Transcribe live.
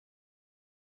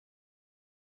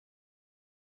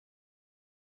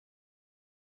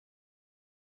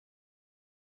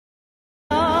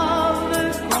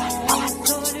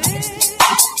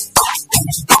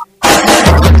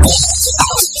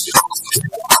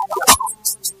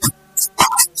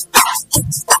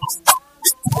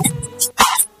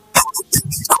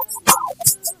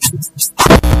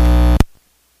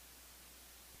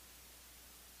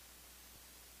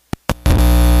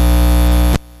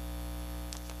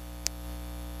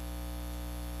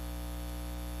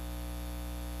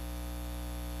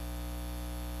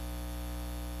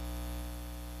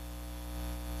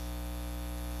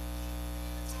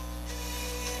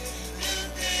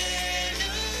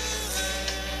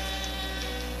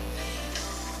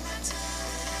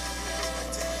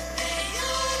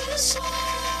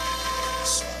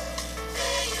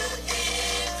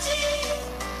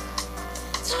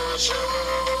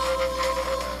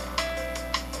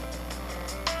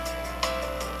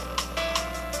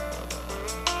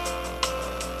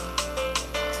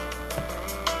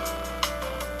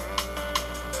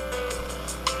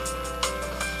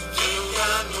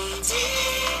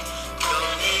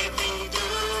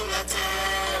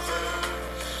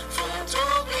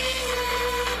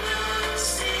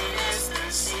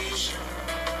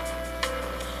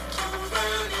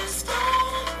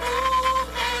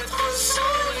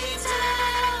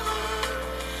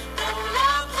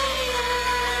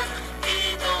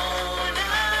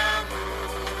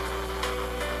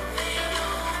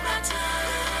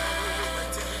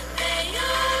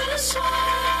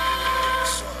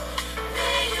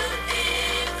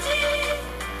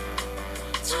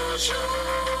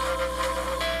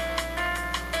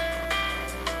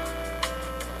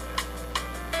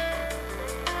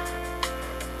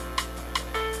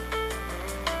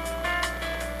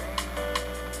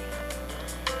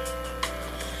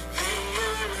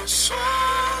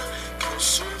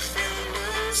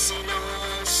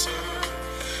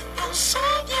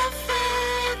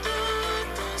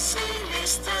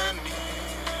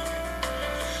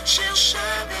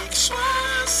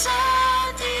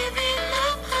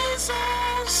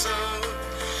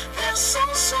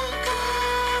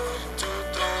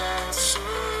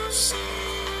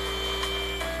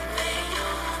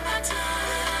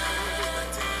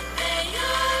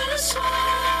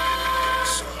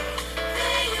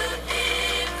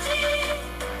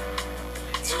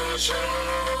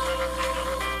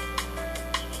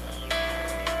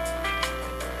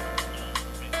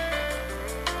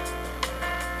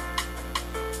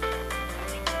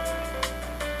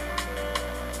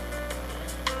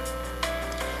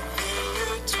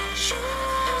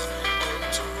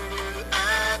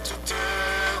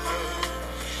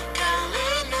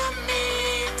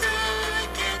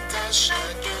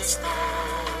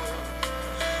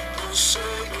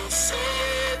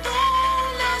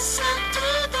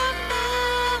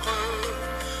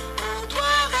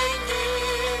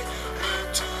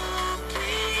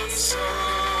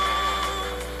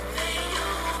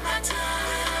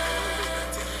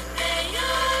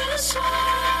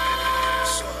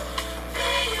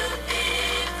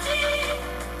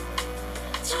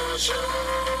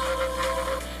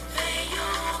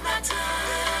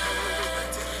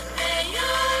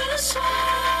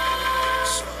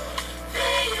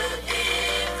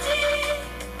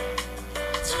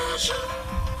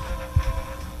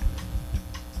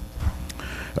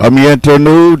Amis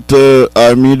internautes,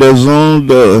 amis des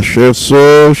ondes, chers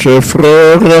sœurs, chers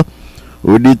frères,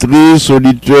 auditrices,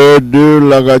 auditeurs de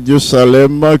la radio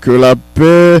Salem, que la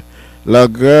paix, la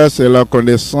grâce et la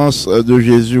connaissance de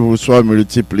Jésus vous soient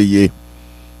multipliées.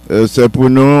 C'est pour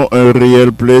nous un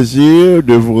réel plaisir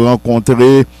de vous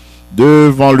rencontrer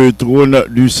devant le trône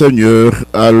du Seigneur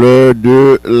à l'heure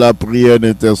de la prière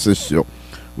d'intercession.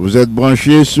 Vous êtes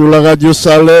branchés sur la radio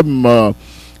Salem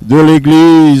de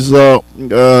l'église,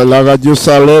 la radio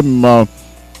Salem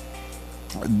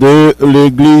de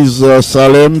l'église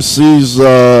Salem 6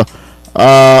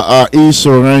 à East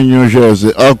Orange, New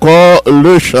Jersey. Encore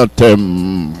le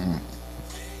Chatham.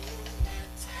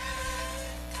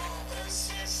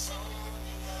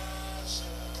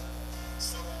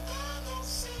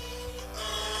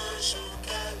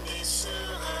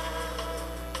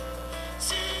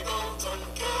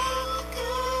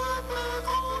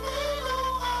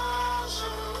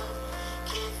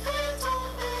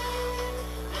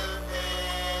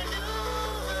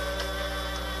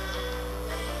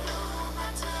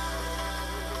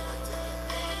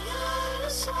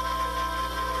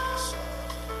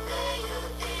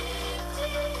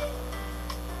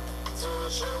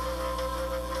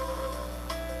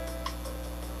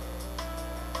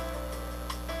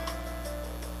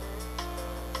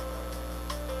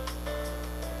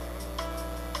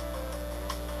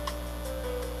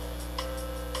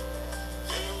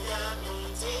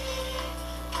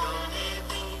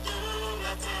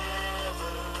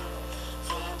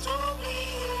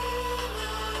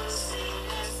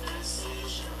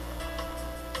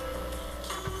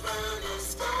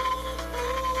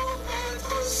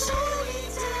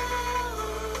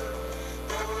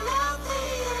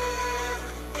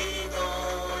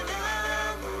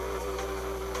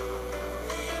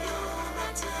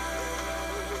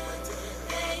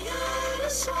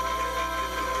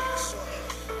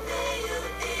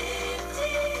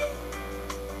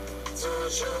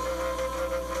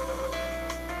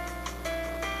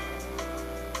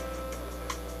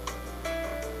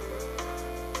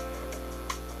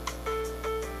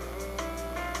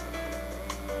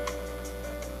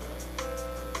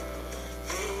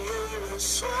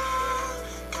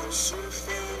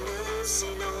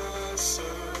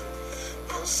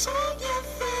 son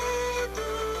bienfait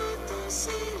de ton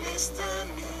céleste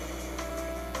amour.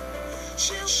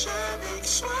 Cherche avec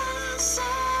soin sa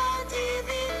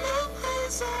divine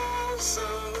présence,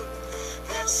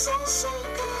 versant son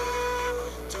cœur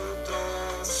tout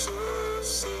en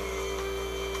souci.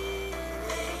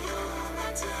 Veille au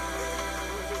matin,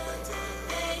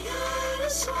 veille le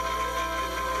soir,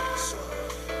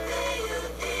 veille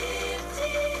et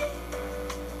prie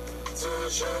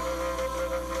toujours.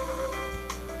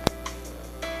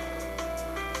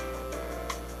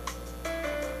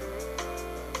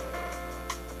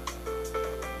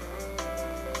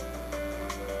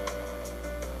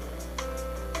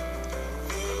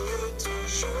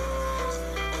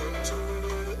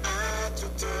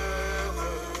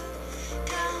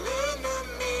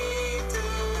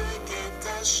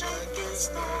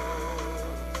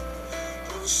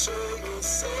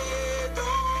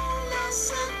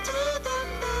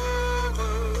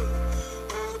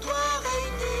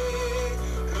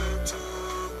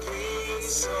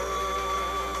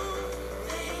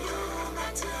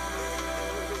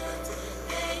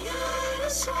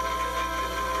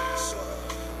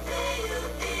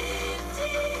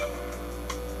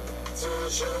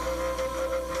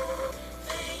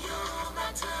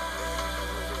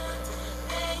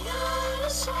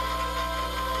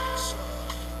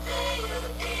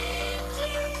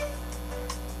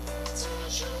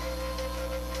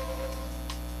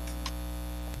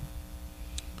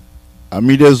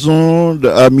 Amis des ondes,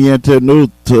 amis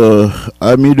internautes,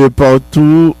 amis de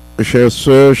partout, chers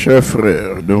sœurs, chers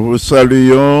frères, nous vous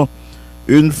saluons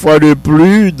une fois de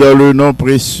plus dans le nom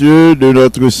précieux de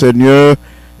notre Seigneur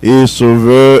et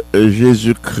Sauveur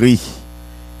Jésus-Christ.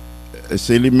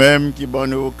 C'est lui-même qui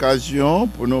donne l'occasion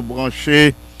pour nous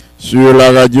brancher sur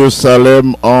la radio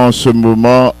Salem en ce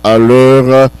moment à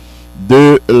l'heure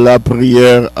de la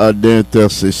prière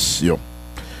d'intercession.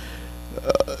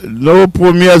 Nos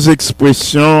premières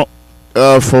expressions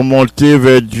font monter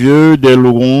vers Dieu des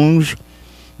louanges,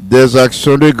 des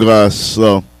actions de grâce.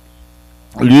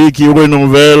 Lui qui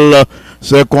renouvelle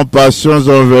ses compassions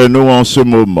envers nous en ce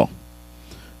moment.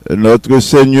 Notre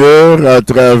Seigneur, à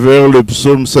travers le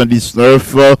psaume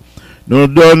 119, nous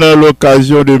donne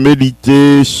l'occasion de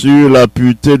méditer sur la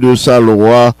pureté de sa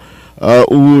loi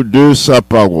ou de sa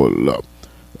parole.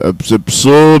 Ce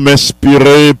psaume,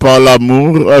 inspiré par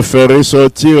l'amour, fait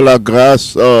ressortir la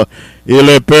grâce et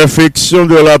les perfections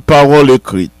de la parole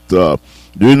écrite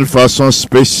d'une façon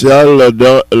spéciale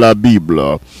dans la Bible.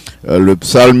 Le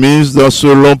psalmiste, dans ce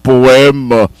long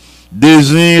poème,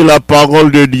 désigne la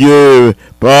parole de Dieu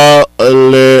par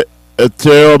les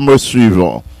termes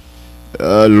suivants.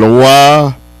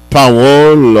 Loi,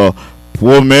 parole,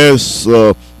 promesse,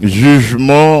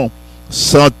 jugement,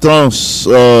 sentence,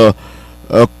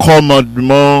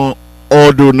 commandement,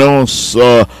 ordonnance,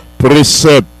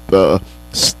 précepte,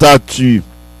 statut.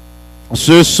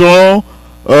 Ce sont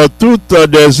toutes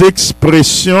des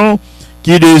expressions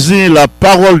qui désignent la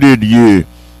parole de Dieu,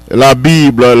 la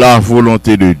Bible, la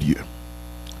volonté de Dieu.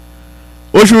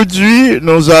 Aujourd'hui,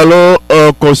 nous allons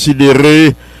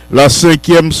considérer la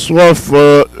 5e strophe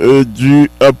du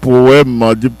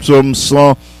poème du psaume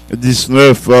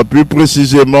 119, plus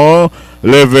précisément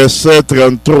les versets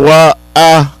 33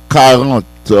 à 40.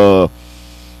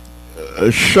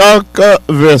 Chaque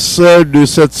verset de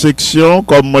cette section,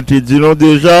 comme on dit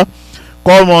déjà,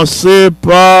 commençait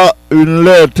par une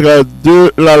lettre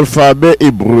de l'alphabet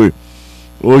hébreu.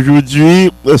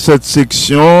 Aujourd'hui, cette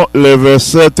section, les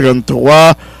versets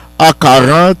 33 à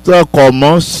 40,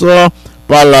 commence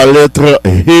par la lettre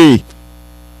He.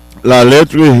 La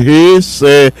lettre He,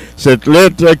 c'est cette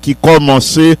lettre qui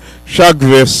commençait chaque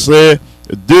verset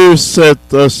de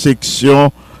cette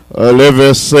section, les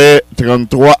versets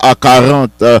 33 à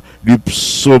 40 du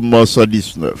psaume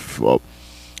 119.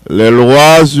 Les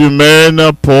lois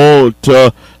humaines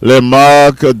portent les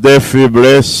marques des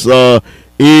faiblesses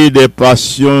et des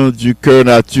passions du cœur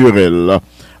naturel,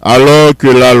 alors que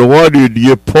la loi de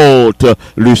Dieu porte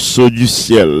le sceau du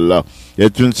ciel.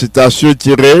 C'est une citation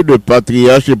tirée de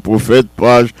Patriarche et Prophète,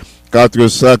 page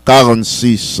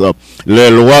 446. Les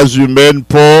lois humaines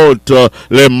portent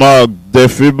les marques des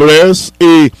faiblesses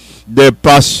et des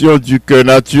passions du cœur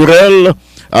naturel,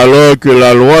 alors que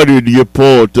la loi de Dieu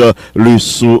porte le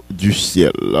sceau du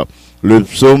ciel. Le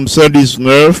psaume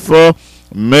 119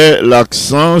 met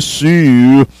l'accent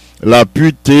sur la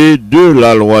pureté de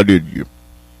la loi de Dieu.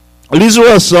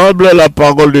 Lisons ensemble la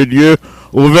parole de Dieu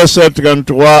au verset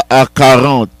 33 à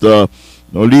 40.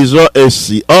 Nous lisons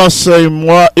ainsi: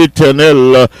 Enseigne-moi,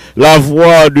 Éternel, la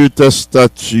voie de tes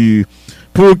statuts,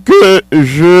 pour que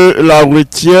je la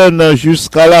retienne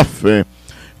jusqu'à la fin.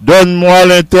 Donne-moi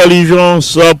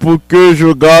l'intelligence pour que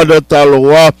je garde ta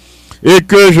loi et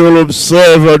que je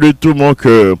l'observe de tout mon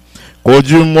cœur.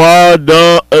 Conduis-moi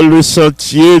dans le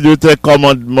sentier de tes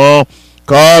commandements,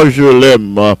 car je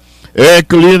l'aime.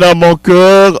 Incline mon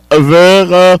cœur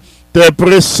vers tes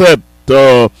préceptes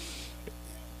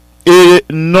et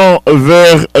non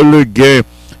vers le gain.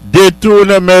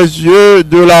 Détourne mes yeux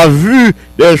de la vue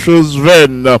des choses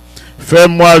vaines.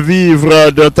 Fais-moi vivre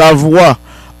de ta voie.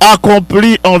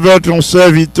 Accomplis envers ton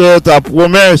serviteur ta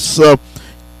promesse,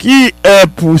 qui est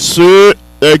pour ceux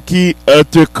qui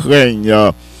te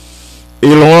craignent.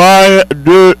 Éloigne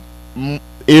de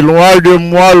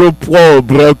moi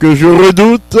l'opprobre que je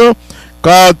redoute,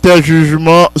 car tes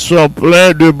jugements sont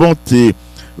pleins de bonté.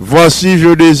 Voici,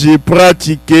 je désire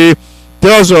pratiquer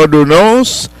tes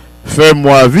ordonnances.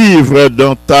 Fais-moi vivre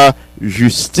dans ta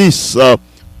justice.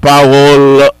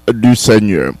 Parole du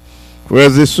Seigneur.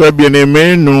 Frères et sœurs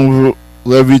bien-aimés, nous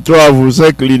vous invitons à vous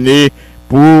incliner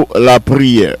pour la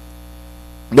prière.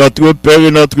 Notre Père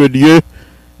et notre Dieu,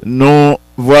 nous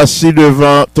voici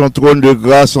devant ton trône de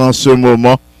grâce en ce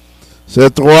moment.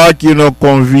 C'est toi qui nous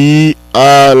convies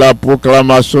à la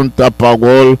proclamation de ta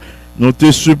parole. Nous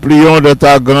te supplions de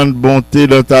ta grande bonté,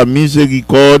 de ta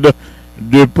miséricorde,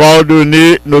 de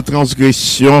pardonner nos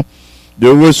transgressions, de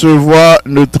recevoir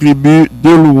nos tribus de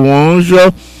louange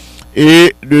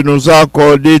et de nous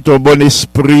accorder ton bon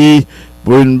esprit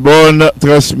pour une bonne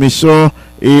transmission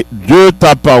et de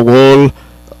ta parole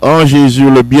en Jésus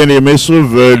le bien-aimé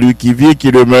Sauveur, lui qui vit,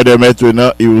 qui demeure dès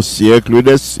maintenant et au siècle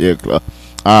des siècles.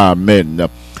 Amen.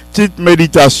 Petite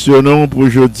méditation pour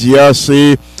aujourd'hui,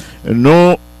 c'est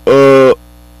nous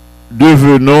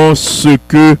devenons ce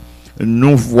que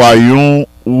nous voyons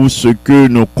ou ce que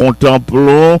nous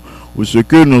contemplons ou ce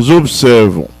que nous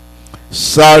observons.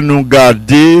 Ça nous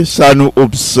garder, ça nous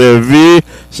observer,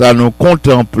 ça nous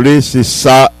contempler, c'est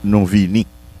ça nous vini.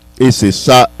 Et c'est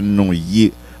ça nous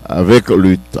y avec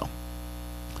le temps.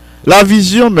 La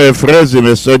vision, mes frères et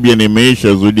mes sœurs bien-aimés,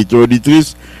 chers auditeurs et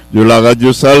auditrices de la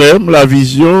Radio Salem, la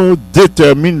vision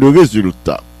détermine le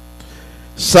résultat.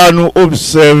 Ça nous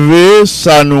observer,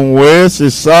 ça nous ouais, c'est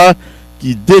ça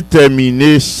qui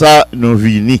détermine ça nous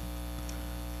vini.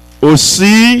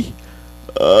 Aussi,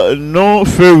 nous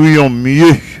ferions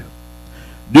mieux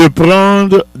de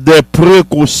prendre des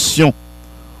précautions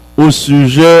au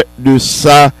sujet de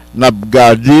ça n'a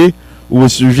gardé ou au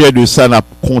sujet de ça n'a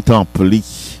contemplé.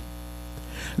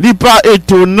 Il n'est pas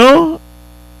étonnant,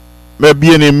 mais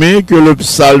bien aimé, que le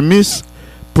psalmiste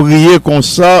priait comme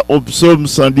ça au psaume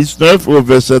 119 au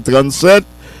verset 37,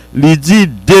 il dit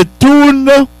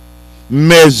détourne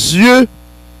mes yeux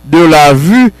de la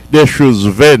vue des choses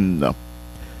vaines.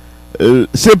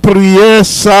 Ces prières,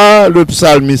 ça, le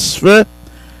psalmiste fait,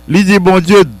 il dit, bon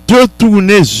Dieu,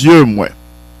 détournez les yeux, moi.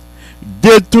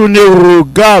 Détournez le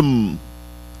regard,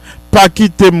 pas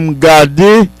quitter me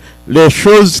garder les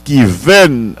choses qui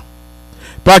vaines.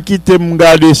 Pas quitter me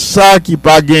garder ça qui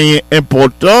pas gagner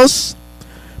importance.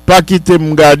 Pas quitter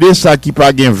me garder ça qui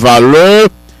pas gagner valeur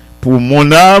pour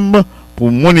mon âme,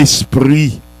 pour mon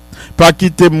esprit. Pas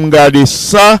quitter me garder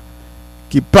ça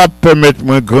qui pas permettre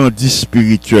moi grandir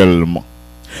spirituellement.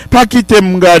 Pas quitter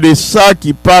me garder ça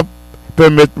qui pas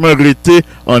permettre moi rester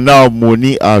en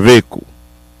harmonie avec vous,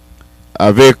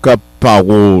 avec la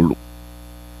parole.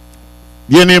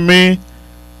 Bien-aimés,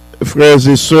 frères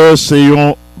et sœurs, c'est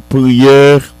une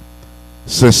prière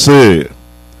sincère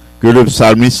que le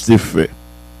psalmiste fait.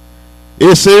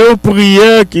 Et c'est une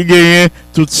prière qui gagne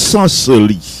tout sens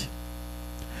li.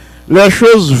 Les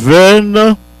choses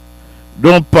vaines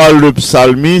dont parle le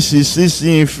psalmiste ici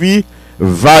signifie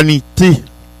vanité.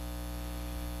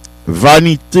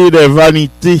 Vanité des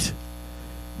vanités.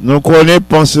 Nous connaissons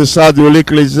penser ça de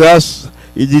l'Ecclésiaste,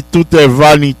 il dit tout est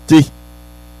vanité.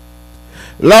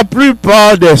 La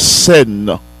plupart des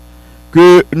scènes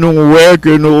que nous voyons,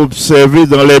 que nous observons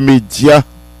dans les médias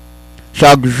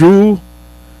chaque jour,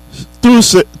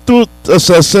 toutes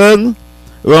ces scènes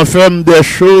renferment des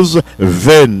choses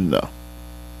vaines,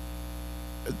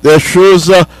 des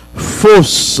choses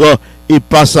fausses et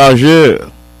passagères,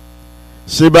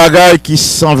 ces bagailles qui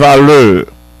sont sans valeur,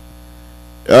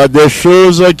 des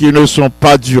choses qui ne sont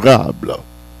pas durables.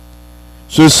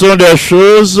 Ce sont des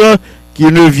choses qui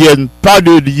ne viennent pas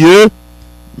de Dieu,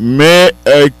 mais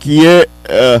qui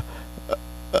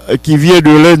vient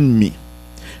de l'ennemi.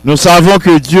 Nous savons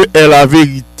que Dieu est la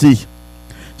vérité.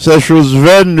 Ces choses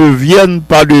vaines ne viennent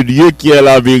pas de Dieu qui est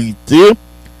la vérité.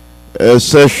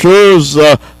 Ces choses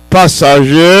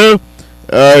passagères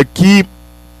qui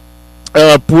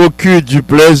procurent du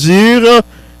plaisir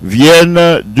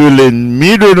viennent de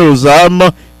l'ennemi de nos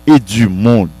âmes et du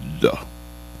monde.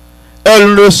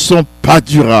 elles ne sont pas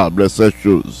durables, ces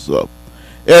choses.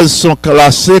 Elles sont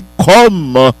classées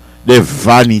comme des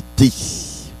vanités.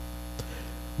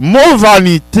 Mot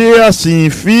vanité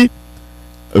signifie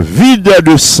vide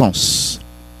de sens.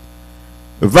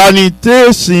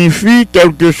 Vanité signifie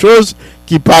quelque chose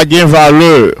qui n'a pas de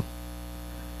valeur.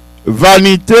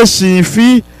 Vanité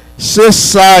signifie c'est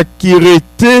ça qui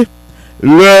était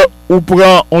le ou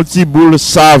prend un petit boule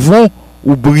savon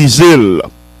ou briser.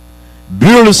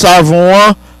 Bulle savon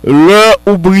le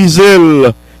ou briser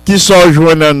qui sont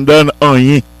joints dans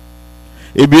rien.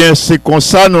 Eh bien, c'est comme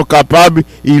ça nous sommes capables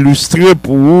d'illustrer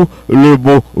pour vous le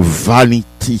mot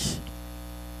vanité.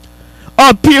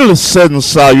 En pile scène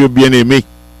ça, yo bien aimé,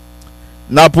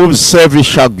 n'a pas observé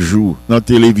chaque jour dans la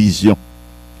télévision.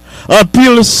 En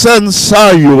pile scène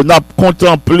ça, yo n'a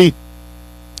contemplé.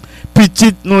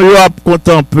 Petite nous yo a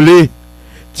contemplé.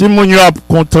 Ti moun yo a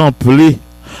contemplé.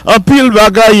 En pile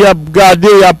bagay y a regardé,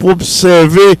 y a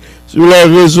observé sur les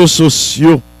réseaux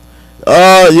sociaux.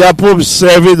 Il a pas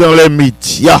observé dans les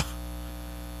médias.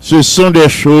 Ce sont des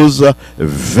choses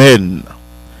vaines,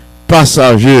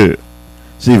 passagères.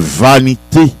 C'est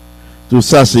vanité. Tout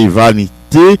ça, c'est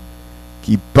vanité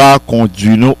qui pas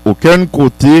conduit nous aucun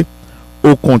côté.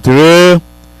 Au contraire,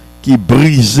 qui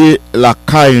brisait la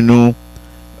caille nous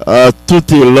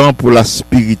tout élan pour la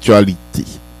spiritualité.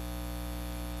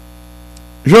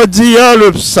 Je dis,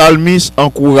 le psalmiste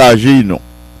encouragé nous.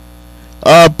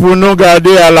 Pour nous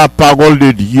garder à la parole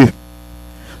de Dieu.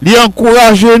 Il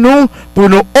encourage nous pour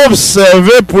nous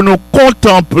observer, pour nous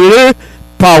contempler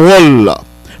parole,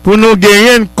 pour nous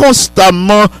gagner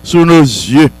constamment sous nos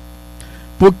yeux.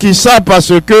 Pour qui ça?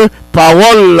 Parce que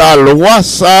parole, la loi,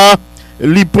 ça,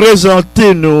 lui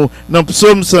présenter nous dans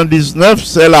Psaume 119,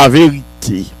 c'est la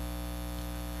vérité.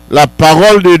 La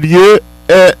parole de Dieu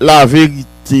est la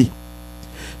vérité.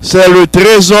 C'est le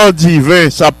trésor divin,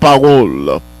 sa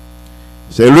parole.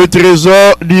 C'est le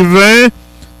trésor divin,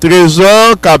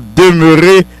 trésor qui a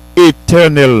demeuré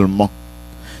éternellement.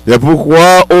 C'est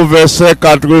pourquoi au verset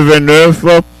 89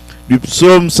 du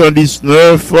psaume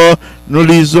 119, nous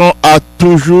lisons à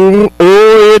toujours,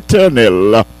 ô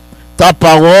Éternel, ta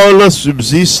parole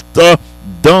subsiste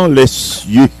dans les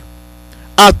cieux.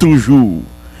 À toujours.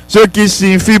 Ce qui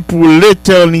signifie pour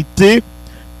l'éternité,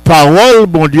 parole,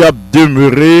 bon Dieu, a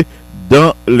demeuré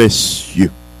dans les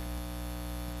cieux.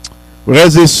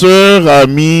 Frères et sœurs,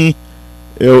 amis,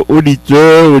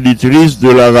 auditeurs, auditrices de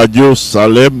la radio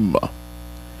Salem,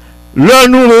 le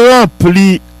nous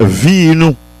remplit vie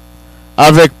nous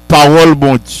avec parole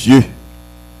bon Dieu.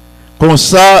 Comme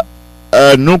ça,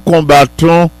 nous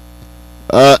combattons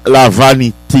la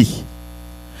vanité.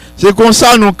 C'est comme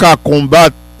ça nous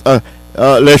combattons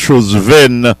les choses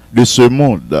vaines de ce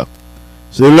monde.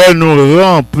 Cela nous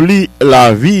remplit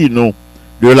la vie nous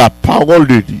de la parole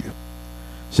de Dieu.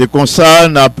 C'est comme ça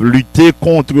qu'on a lutté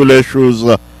contre les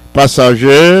choses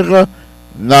passagères,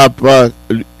 n'a pas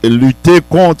lutté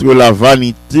contre la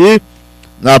vanité,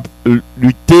 n'a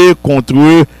lutté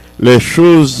contre les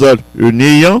choses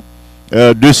néant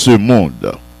de ce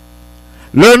monde.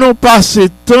 Là, nous passons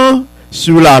temps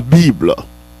sur la Bible,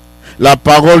 la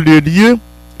parole de Dieu,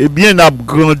 eh bien, n'a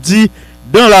grandi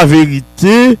dans la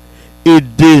vérité et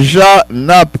déjà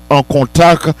n'a en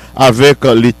contact avec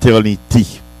l'éternité.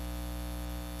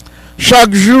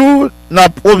 Chaque jour, n'a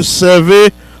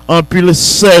observé un pile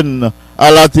scène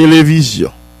à la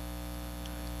télévision.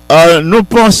 Nous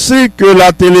pensons que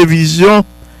la télévision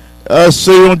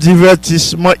c'est un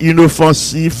divertissement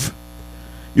inoffensif,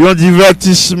 un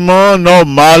divertissement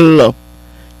normal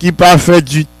qui pas fait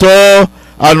du tort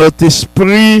à notre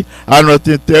esprit, à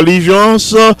notre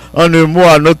intelligence, en un mot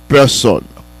à notre personne.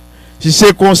 Si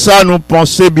c'est comme ça, nous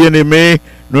pensons, bien aimés,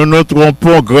 nous nous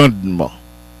trompons grandement.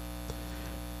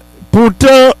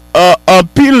 Pourtant, en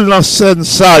pile dans scène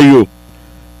ça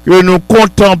que nous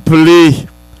contemplons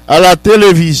à la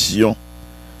télévision,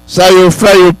 ça y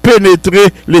fait pénétrer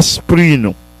l'esprit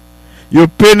nous, y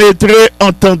pénétrer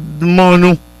entendement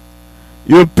nous,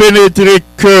 y pénétrer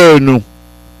cœur nous,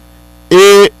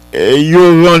 et y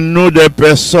rend nous des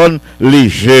personnes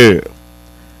légères.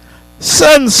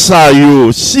 Scène ça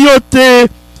si on était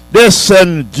des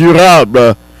scènes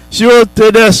durables, si on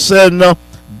était des scènes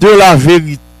de la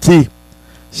vérité,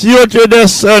 si on était des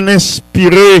scènes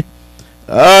inspirées,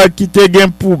 qui te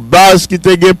gagne pour base, qui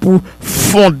te gagne pour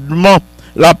fondement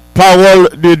la parole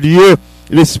de Dieu,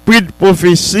 l'esprit de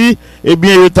prophétie, eh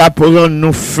bien, il t'apprend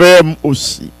nous fermes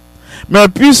aussi. Mais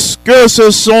puisque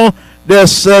ce sont des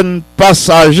scènes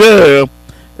passagères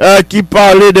qui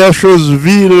parlaient des choses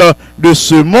viles de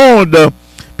ce monde,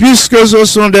 puisque ce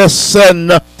sont des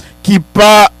scènes qui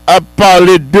parlent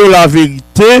de la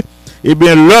vérité, eh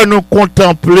bien, là nous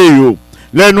contempler,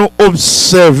 là nous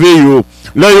observer,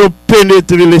 là nous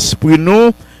pénétrer l'esprit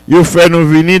nous, il fait nous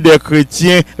venir des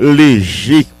chrétiens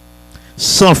légers,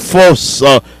 sans force,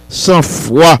 sans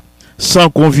foi, sans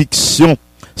conviction,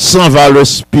 sans valeur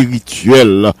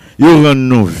spirituelle. Il rend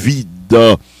nous vides.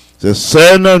 Ces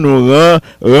scènes nous rend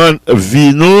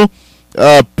vie nous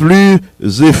plus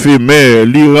éphémère.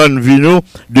 Il rend vie nous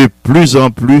de plus en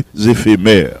plus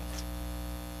éphémère.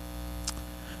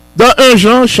 Dans 1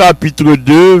 Jean chapitre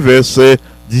 2 verset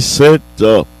 17,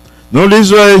 nous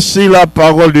lisons ainsi la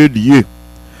parole de Dieu.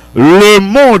 Le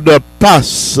monde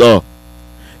passe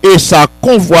et sa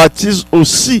convoitise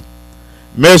aussi,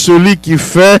 mais celui qui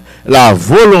fait la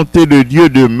volonté de Dieu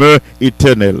demeure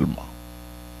éternellement.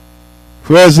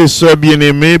 Frères et sœurs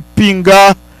bien-aimés,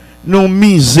 Pinga nous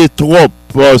mise trop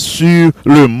sur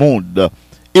le monde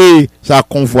et sa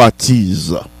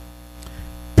convoitise.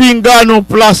 Pinga nous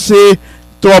place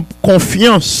trop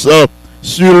confiance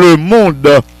sur le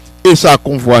monde et sa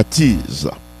convoitise.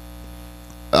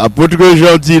 Apôtre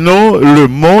Jean dit non, le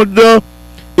monde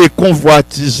et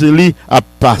convoitise li a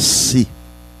passé.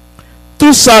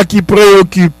 Tout ça qui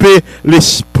préoccupait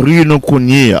l'esprit nous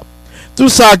connaît. Tout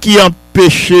ça qui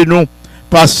empêchait nous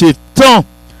passer temps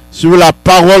sur la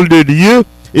parole de Dieu,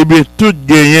 et bien tout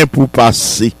gagne pour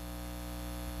passer.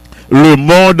 Le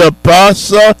monde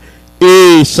passe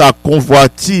et sa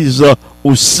convoitise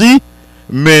aussi,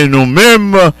 mais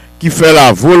nous-mêmes qui fait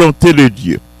la volonté de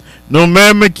Dieu,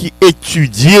 nous-mêmes qui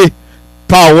étudions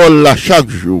parole là chaque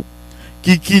jour,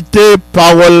 qui quitter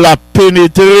parole là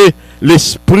pénétrer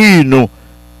l'esprit nous,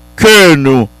 que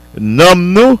nous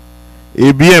nomme nous,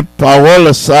 eh bien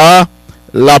parole ça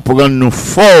la prend nous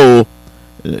fort,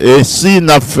 et si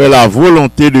nous fait la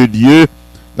volonté de Dieu,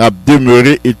 nous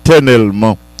demeurer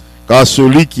éternellement, car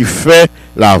celui qui fait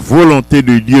la volonté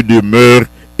de Dieu demeure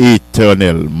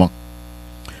éternellement.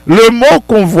 Le mot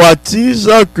convoitise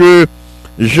que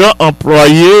Jean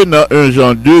employé dans 1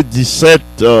 Jean 2, 17,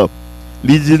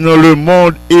 il dit non, le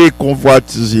monde est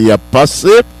convoitisé à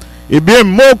passer. Eh bien,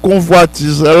 mot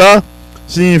convoitise là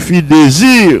signifie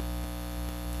désir,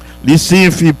 il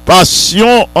signifie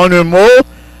passion en un mot,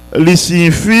 il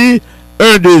signifie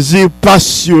un désir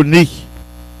passionné.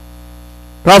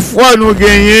 Parfois, nous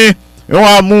gagnons un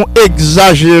amour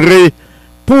exagéré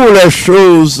pour les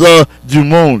choses du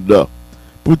monde,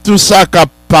 pour tout ça qui a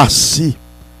passé.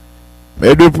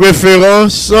 Mais de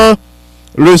préférence,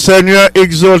 le Seigneur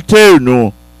exalte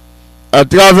nous à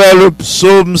travers le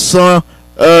psaume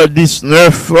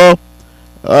 119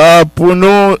 pour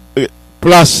nous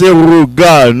placer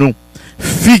regard nous,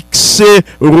 fixer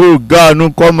regard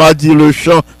nous, comme a dit le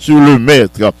chant sur le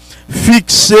maître,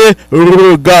 fixer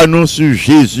regard nous sur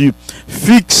Jésus,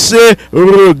 fixer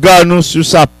regard nous sur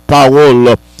sa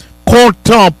parole,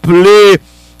 contempler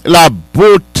la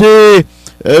beauté,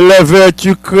 les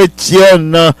vertus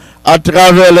chrétiennes à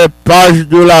travers les pages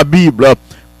de la Bible,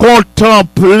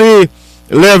 contempler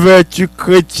les vertus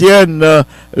chrétiennes,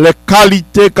 les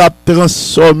qualités qui ont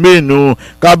transformé nous,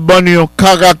 qui ont donné un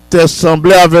caractère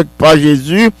semblé avec par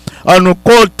Jésus, à nous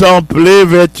contempler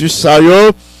vertus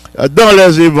saillants dans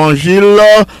les évangiles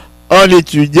en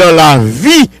étudiant la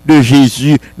vie de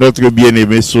Jésus, notre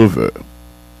bien-aimé Sauveur.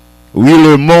 Oui,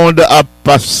 le monde a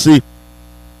passé,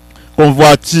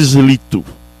 convoitise tout.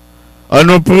 À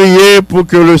nous prier pour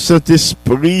que le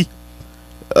Saint-Esprit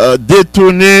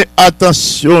détourne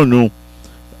attention nous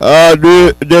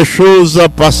des choses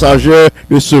passagères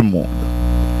de ce monde.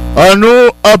 À nous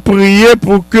à prier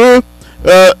pour que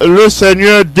le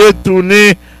Seigneur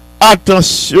détourne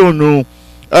attention nous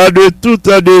de tout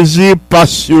un désir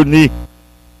passionné,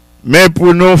 mais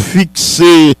pour nous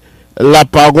fixer la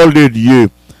parole de Dieu,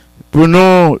 pour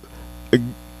nous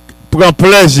prendre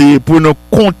plaisir, pour nous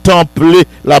contempler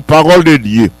la parole de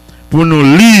Dieu, pour nous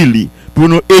lire, pour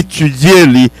nous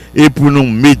étudier et pour nous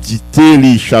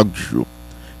méditer chaque jour.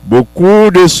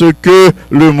 Beaucoup de ce que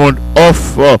le monde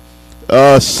offre,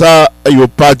 ça n'est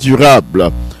pas durable.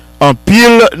 En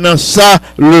pile, dans ça,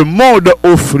 le monde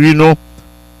offre nous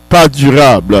pas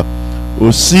durable.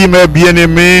 Aussi, mes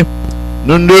bien-aimés,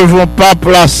 nous ne devons pas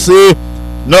placer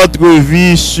notre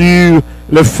vie sur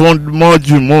le fondement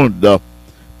du monde.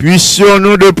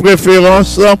 Puissions-nous de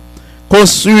préférence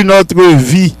construire notre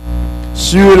vie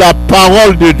sur la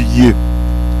parole de Dieu.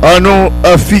 À nous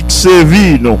fixer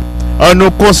vie, nous. À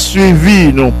nous construire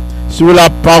vie, nous, sur la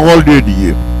parole de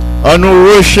Dieu. À nous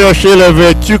rechercher les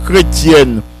vertus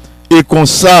chrétiennes. Et comme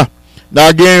ça, nous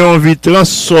avons une vie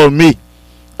transformée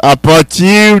à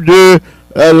partir de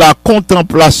la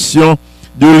contemplation,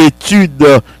 de l'étude,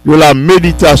 de la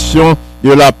méditation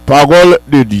de la parole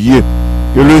de Dieu.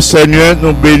 Que le Seigneur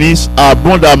nous bénisse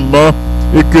abondamment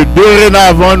et que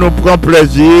dorénavant nous prenions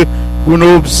plaisir pour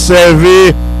nous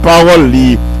observer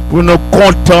parole, pour nous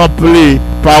contempler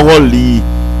parole,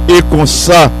 et comme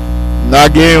ça, nous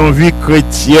avons une vie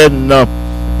chrétienne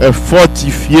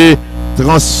fortifiée,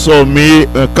 transformée,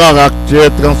 un caractère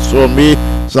transformé,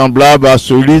 semblable à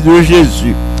celui de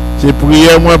Jésus. C'est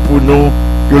prière moi pour nous,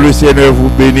 que le Seigneur vous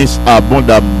bénisse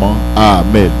abondamment.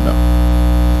 Amen.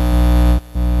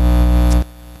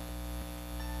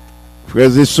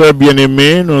 Frères et sœurs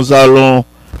bien-aimés, nous allons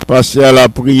passer à la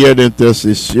prière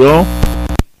d'intercession.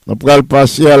 Nous allons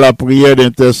passer à la prière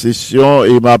d'intercession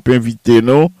et m'a invité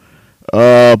nous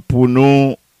pour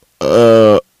nous nous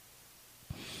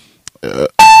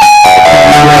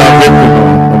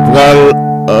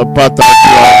allons partager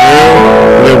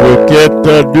avec les requêtes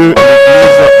de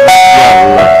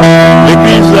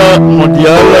l'Église mondiale. L'Église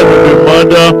mondiale nous demande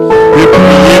de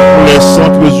prier pour les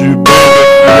centres urbains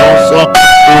d'influence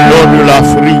au nord de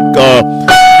l'Afrique, pour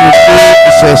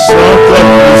que ces centres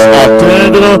puissent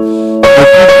atteindre le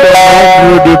plus grand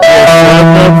nombre de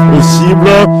personnes possible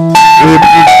et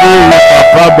pour qu'ils soient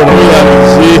capables de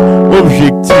réaliser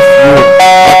l'objectif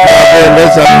à travers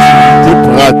les activités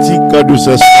pratiques de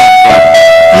ces centres.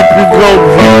 Le plus grand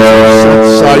objectif de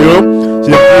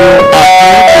c'est pour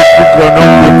atteindre le plus grand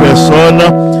nombre de personnes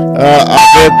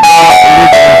avec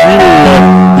l'évangile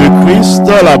de Christ,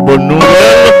 la bonne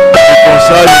nouvelle. Comme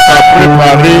ça, il a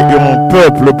préparé un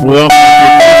peuple pour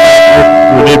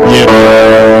rencontrer bien.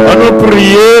 On nous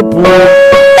prier pour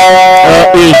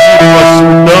Égypte,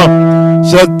 Soudan,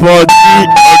 cette partie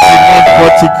du monde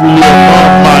particulièrement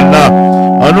Mana.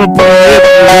 On nous prier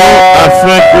pour eux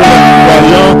afin que les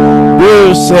croyants de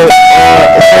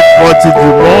cette partie du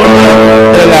monde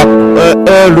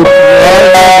aient le courage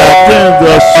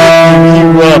d'atteindre ceux qui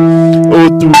vivent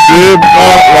autour d'eux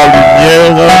par la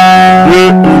lumière de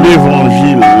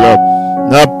l'évangile.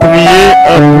 On a prié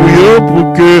pour eux pour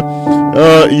que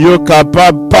soient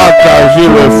capables de partager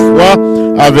leur foi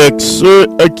avec ceux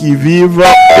qui vivent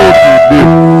autour d'eux.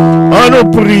 On nous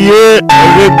prier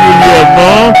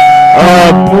régulièrement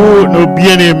pour nos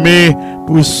bien-aimés,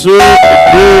 pour ceux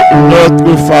de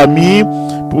notre famille,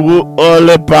 pour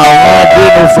les parents de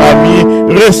nos familles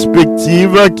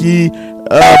respectives qui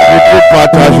peuvent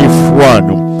partager foi.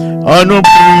 On nous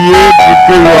prier pour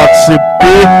que nous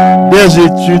acceptions des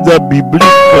études bibliques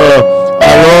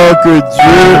alors que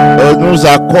Dieu nous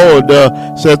accorde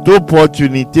cette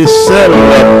opportunité, celle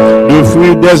de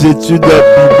faire des études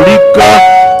bibliques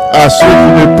à ceux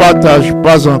qui ne partagent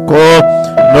pas encore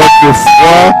notre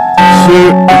foi, ceux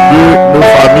de nos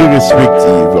familles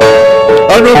respectives.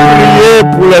 On nous prier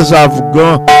pour les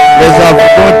Afghans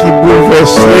qui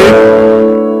bouleversés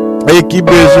et qui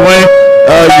besoin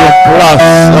d'une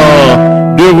place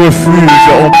de refuge,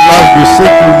 une place de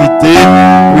sécurité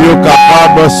pour être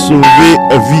capable de sauver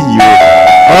vie.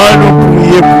 On nous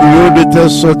prier pour eux de telle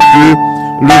sorte que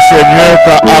le Seigneur a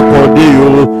accordé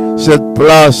cette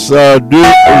place de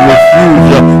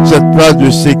refuge, cette place de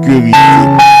sécurité.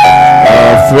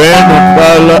 Enfin, nous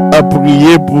allons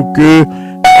prier pour que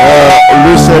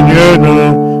le Seigneur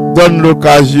nous donne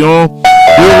l'occasion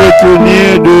de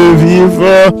retenir, de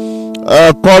vivre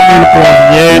comme il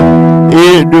convient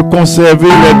et de conserver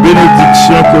les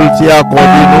bénédictions que tu as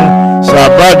accordées nous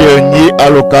sabbat dernier à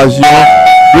l'occasion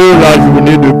de la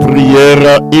journée de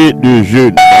prière et de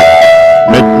jeûne.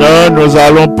 Maintenant, nous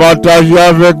allons partager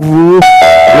avec vous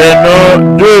les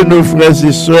noms de nos frères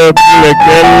et sœurs pour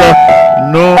lesquels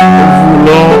nous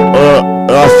voulons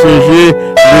assiéger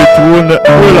le trône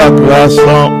de la grâce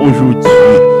aujourd'hui.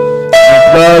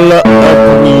 Nous allons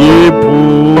prier pour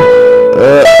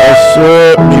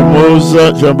Sœur Mimose,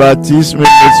 Jean-Baptiste,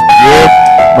 Pierre,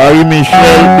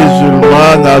 Marie-Michel,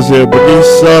 Musulman, Nazaire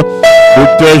Brice,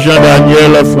 Docteur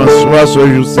Jean-Daniel François, Sœur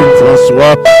Justine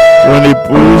François, son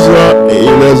épouse et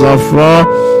les enfants,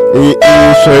 et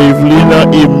Sœur Evelyne,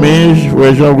 Aimé,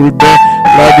 Jean-Ruben,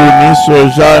 Ladonie, Sœur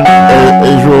Jeanne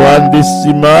et Joanne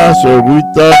Destima, Sœur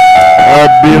Ruth,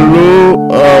 Bello,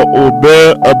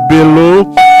 Aubert, Bello.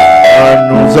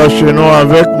 Nous enchaînons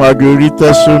avec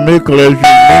Marguerite Semé, Claire Julie,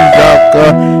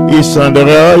 Jacques et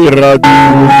Sandra, Iradu,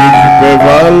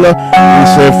 Péval, et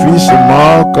ses fils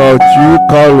Marc, Arthur,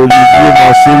 Carl, Olivier,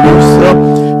 Marcellus.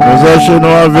 Nous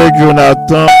enchaînons avec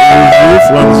Jonathan, Roger,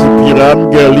 Francis Piram,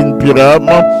 Gerline Piram,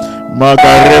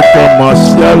 Margaret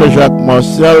Martial, Jacques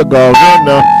Martial, Gavin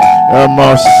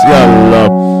Martial.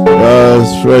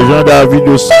 Sur Jean-David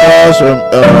Oscar,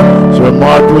 sur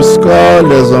Marc Oscar,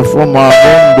 les enfants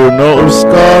Marvin, Donor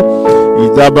Oscar, et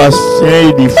Rita Bastien,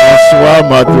 Eddy François,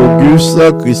 Matt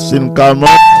Auguste, Christine Camon,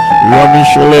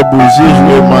 Jean-Michel Bouzy,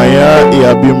 Joué Maya et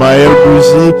Abimaël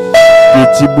Bouzy,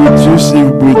 Petit Boutus,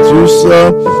 Yves Boutus,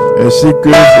 ainsi que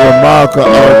Marc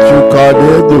Arthur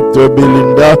Cadet, Dr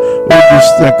Belinda,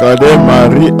 Augustin Cadet,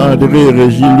 Marie-André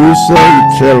Régilus,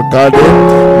 Michel Cadet,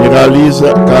 Miralise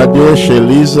Cadet,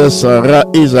 Chélise, Sarah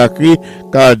et Zachary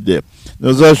Cadet.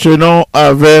 Nous enchaînons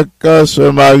avec ce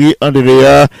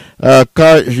Marie-Andrea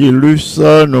Cagilus.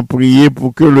 Nous prions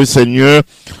pour que le Seigneur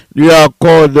lui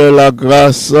accorde la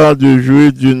grâce de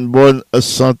jouir d'une bonne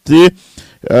santé.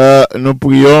 Nous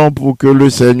prions pour que le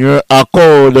Seigneur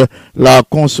accorde la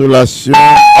consolation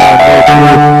à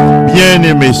notre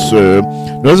bien-aimé sœur.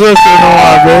 Nous enchaînons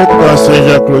avec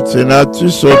Saint-Jean-Claude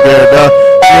Sénatus, Gerda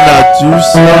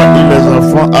Sénatus et les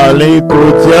enfants Alain et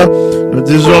Claudia. Nous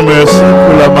disons merci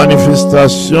pour la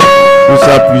manifestation de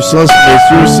sa puissance,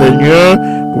 merci au Seigneur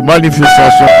pour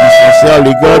manifestation puissance à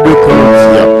l'égard de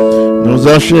Claudia. Nous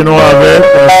enchaînons avec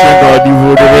Saint-Gardi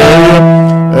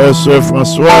Vaudreuil, Sœur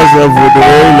Françoise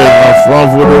Vaudreuil, les enfants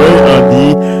Vaudreuil, Andy,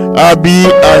 Abby,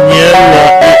 Agnel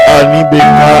et Annie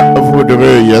Becca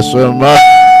Vaudreuil. Seulement,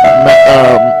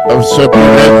 ce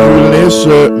Pierre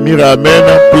ce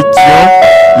Miramène, Pétion,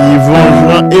 Yvon,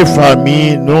 Jean et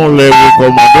famille, nous les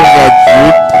recommandons à Dieu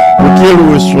pour qu'ils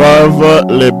reçoivent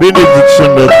les bénédictions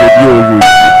de notre Dieu aujourd'hui.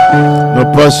 Nous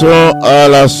passons à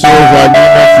la sœur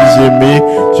Valina Fils-Aimé,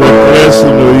 sœur Claire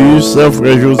Sinoïus,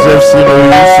 frère Joseph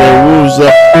Sinoïus, Rose,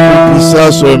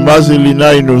 Pissa, sœur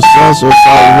Mazelina Innocence, sœur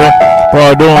Salvin,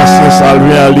 ancien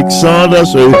Salvin Alexandre,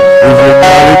 sœur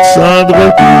Eugénie Alexandre,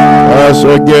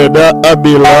 sœur Gerda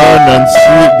Abela,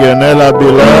 Nancy Guenel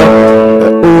Abela,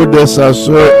 Aude, sa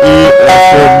sœur et la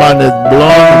sœur Manette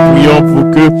Blanc. Nous prions pour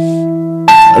que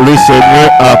le Seigneur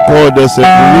accorde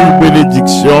cette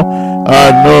bénédiction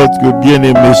à notre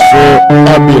bien-aimé sœur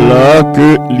Abela, que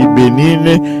les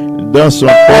bénisse dans son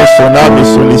corps, son âme et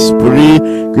son esprit,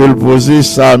 que le pose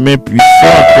sa main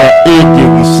puissante et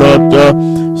guérissante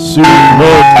sur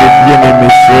notre bien-aimé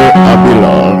sœur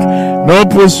Abela. Nous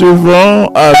poursuivons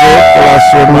avec la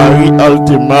sœur Marie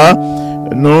Altema.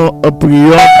 Nous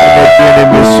prions pour notre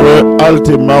bien-aimé sœur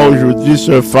Altema aujourd'hui,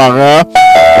 sœur Farah,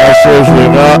 sœur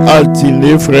Gérard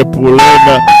Altiné, frère Paulin,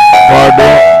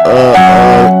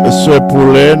 sœur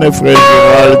Paulin, frère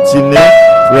Gérard Altiné,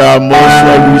 frère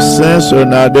Amos Lucin, sœur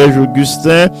Nadège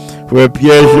Augustin, frère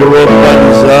Pierre Jérôme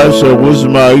Balisage, sœur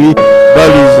Rosemary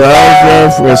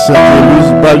Balisage, frère Saint-Élus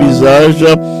Balisage,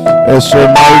 sœur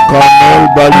Marie-Carmel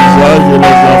Balisage et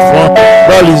les enfants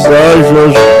Balisage,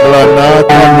 Lana,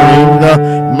 Cameline,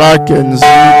 Mackenzie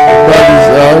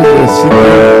Balisage, ainsi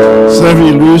que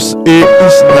Saint-Vilus et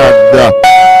Isnada.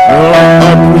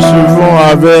 Nous poursuivons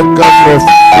avec quatre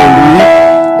filles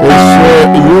et sœur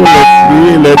Yolepli,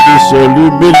 les deux sœurs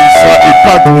Mélissa et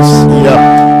Patricia.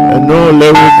 Nous les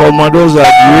recommandons à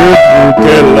Dieu pour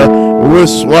qu'elles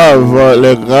reçoivent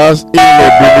les grâces et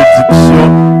les bénédictions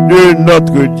de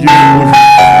notre Dieu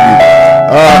aujourd'hui.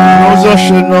 Nous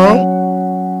enchaînons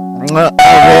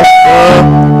avec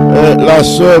la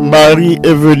sœur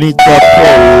Marie-Evenita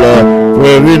Paul,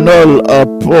 frère Renol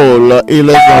Paul et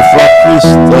les enfants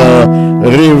Christ,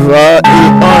 Riva et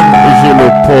Angelo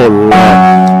Paul.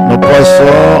 Nous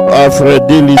passons à frère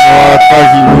Délinois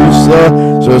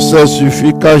Cagilus, ce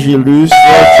suffit Cagilus,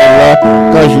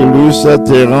 Cagilus,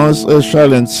 Terence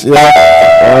Chalencia,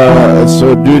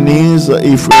 sœur Denise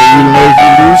et frère Wilmer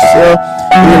Gilus,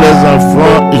 et les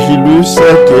enfants Gilus,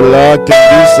 Kela,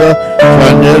 Kélis,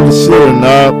 Fanel,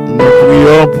 Serena. Nous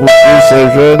prions pour tous ces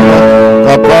jeunes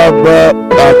capables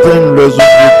d'atteindre leurs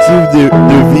objectifs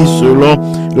de vie selon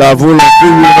la volonté de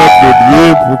notre Dieu,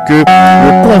 pour que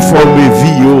nous conformions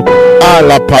vie à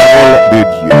la parole de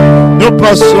Dieu. Nous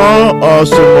passons en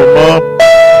ce moment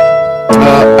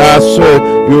à ce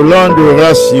Yolande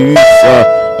Horacius,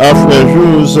 à frère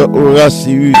Jose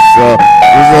Horacius,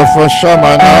 les enfants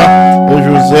Chamana,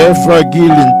 Joseph,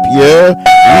 Guiline Pierre,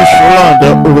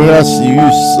 Richland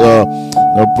Horacius.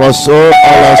 Nous passons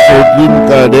à la Sourdine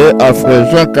Cadet, à frère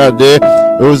Jean Cadet,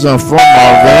 aux enfants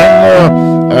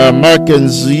Marvin,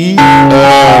 Mackenzie,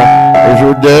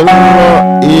 Jodel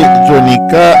et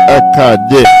Jonica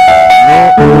Cadet.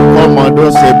 Nous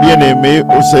commandons ces bien-aimés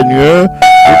au Seigneur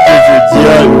pour que je dis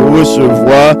à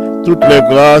recevoir toutes les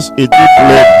grâces et toutes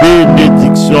les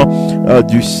bénédictions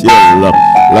du ciel.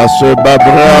 La sœur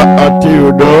Barbara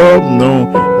Théodore, nous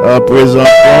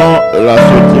présentons la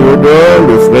sœur Théodore,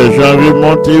 le frère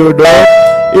Jean-Raymond Théodore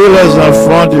et les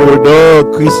enfants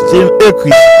Théodore, Christine et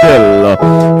Christelle,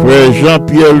 frère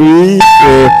Jean-Pierre Louis,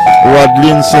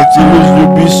 Wadeline Saint-Ilus de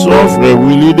Buisson, frère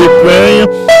Willy Despeignes,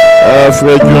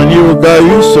 Frère Johnny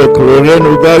Ogaïus, Clorène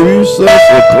Ogaïus,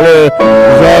 Frère Claire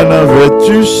Jeanne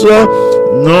Vertus,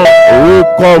 nous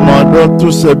recommandons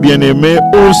tous ces bien-aimés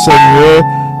au Seigneur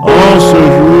en ce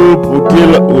jour pour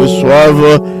qu'ils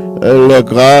reçoivent la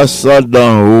grâce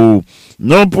d'en haut.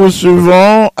 Nous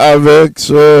poursuivons avec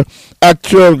ce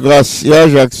actuel Gracia,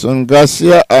 Jackson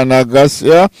Gracia, Anna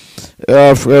Gracia,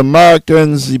 Frère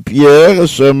Mackenzie Pierre,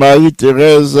 Sœur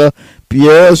Marie-Thérèse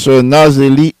Pierre, Sœur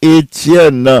Nazélie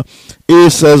Étienne et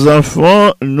ses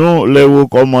enfants. Nous les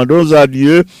recommandons à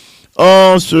Dieu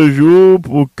en ce jour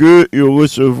pour qu'ils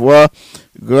reçoivent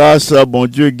grâce à bon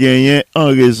Dieu gagné en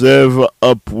réserve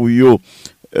pour eux.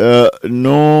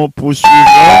 Nous poursuivons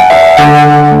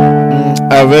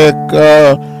avec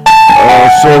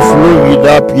Sœur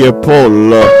Florida Pierre-Paul.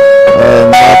 Nous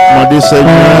avons demandé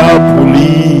Seigneur pour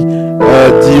lui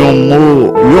dire un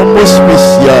mot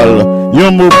spécial,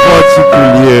 un mot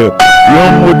particulier,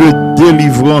 un mot de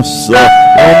délivrance,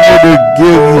 un mot de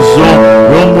guérison,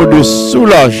 un mot de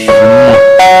soulagement.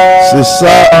 C'est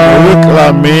ça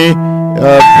réclamé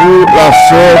pour la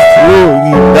Sœur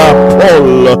Florida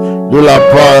Paul de la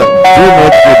part de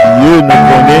notre Dieu, nous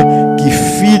connaît, qui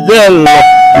fidèle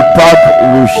du pape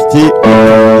rejeté en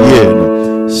prière.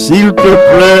 S'il te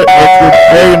plaît, notre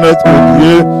Père, notre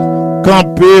Dieu,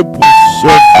 camper pour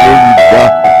Sœur Florida,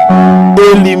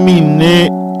 éliminer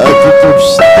tout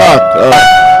obstacle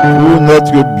pour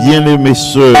notre bien-aimé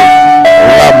sœur,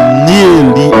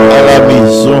 ramener-lui à la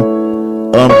maison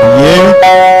en bien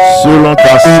selon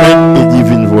ta sainte et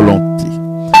divine volonté.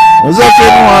 Nous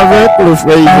appelons avec le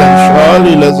frère Yvan Charles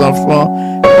et les enfants,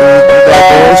 tout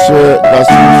d'abord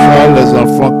Charles, les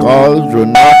enfants Carl,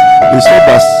 Jonah et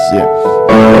Sébastien.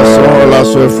 Nous sommes la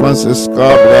sœur Francesca,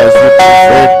 Brasil,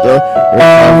 prophète,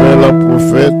 Ravel,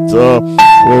 prophète,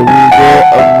 Wilder,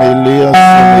 Amélie,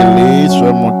 Amélie,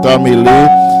 sœur Monta Mélé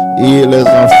et les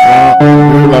enfants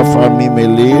de la famille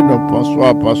Mélé. Nous pensons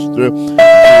à pasteur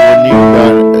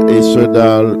Denis et sœur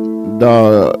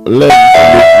dans l'église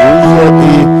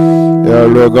et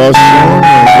le garçon,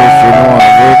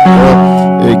 nous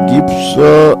avec Gibbs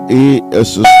et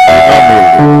Suspira.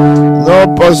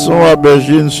 Nous passons à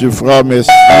Bergine Suffra, merci,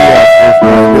 à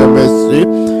merci.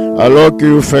 Alors que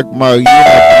vous faites marier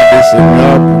notre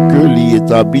Seigneur pour que l'y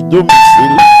établit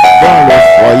domicile dans le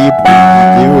foyer pour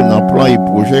un emploi et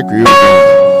projet que nous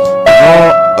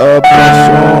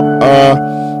passons à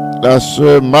la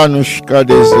sœur Manouchka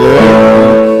Désert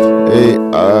et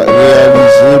à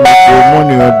réaliser le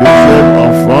un deuxième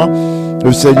enfant.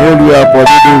 Le Seigneur lui a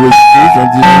apporté de ressources. On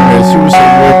dit merci au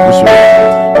Seigneur pour cela.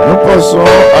 Nous passons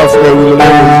à Frère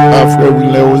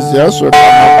William Ozia, sur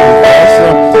Kamakolas,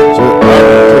 sur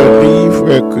Anne-Thierry,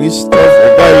 Frère Christophe,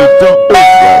 Gaëtan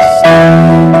Ozia.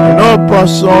 Nous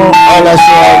passons à la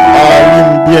sœur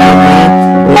Aline bien-aimée,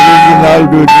 originale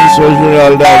de Nice,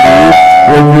 Gérald David,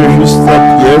 Frère Justin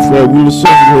Pierre, Frère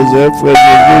Wilson Joseph, Frère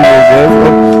Joseph,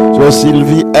 Frère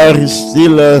Sylvie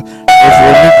Aristide,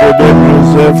 Frère Nicodème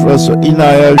Joseph, Sœur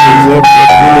Inaya Joseph,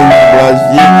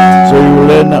 Sœur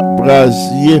Yolène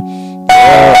Brasier,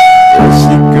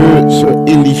 ainsi que Sœur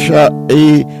Elisha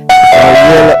et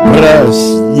Ariel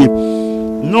Brasier.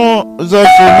 Nous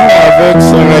accueillons avec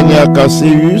Sarania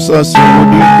Kasséus, ancien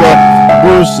monique,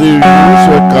 beau séjour,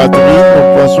 Sœur Catherine, nous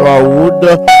passons à Wood,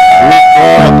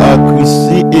 à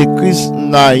Chrissy et Chris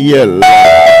Naël.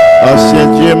 Ancien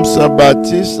James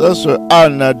Baptiste, Sœur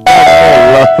Anna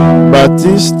Daniel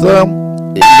Baptiste,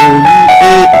 Louis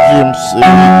et James.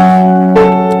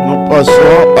 Nous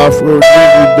passons à Floride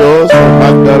Vidor, Sœur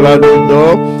Magdala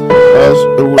Vidor,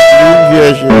 Sœur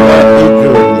Virginia et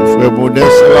Johnny, Frère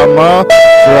Modeste Lama,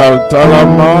 Sœur Alta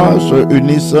Lama, Sœur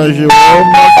Eunice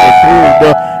Jérôme, Sœur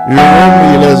Claude Jérôme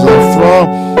et les enfants,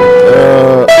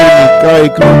 Unica et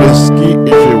Claudeski et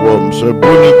Jérôme, Sœur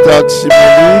Bonita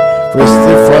Ximili, Frère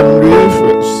Stéphane Louis,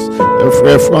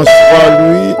 Frère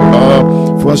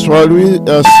François Louis,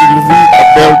 Sylvie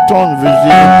Belton,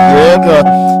 Virginie Pierre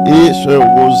et Sœur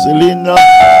Roseline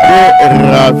et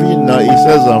Ravine et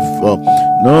ses enfants.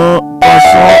 Nous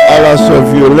passons à la Sœur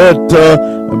Violette,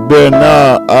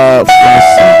 Bernard,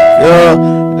 Francis,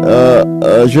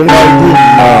 Géraldine.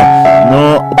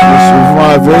 Nous poursuivons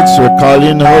avec Sœur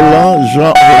Caroline Roland,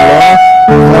 Jean Roland,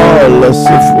 Paul,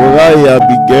 Sephora et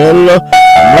Abigail.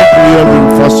 Nous prions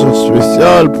d'une façon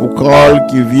spéciale pour Carl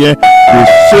qui vient de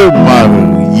se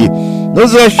marier.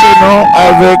 Nous enchaînons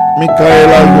avec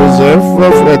Michaela Joseph,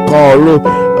 Frère Carlo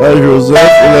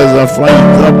Joseph et les enfants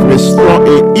Ita Preston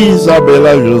et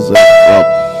Isabella Joseph.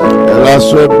 La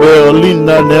sœur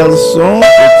Berlina Nelson,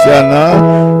 Etiana,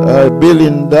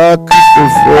 Belinda,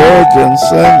 Christopher,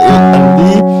 Jensen et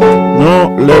Andy, nous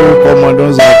les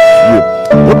recommandons à Dieu.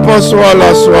 Nous pensons à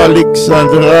la soeur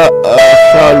Alexandra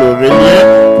Charles Aurélien,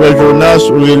 frère Jonas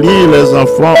Aurélien, les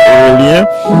enfants Aurélien.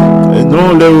 Et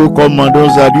nous les recommandons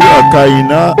à Dieu, à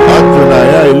Kaina, à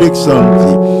Tonaya et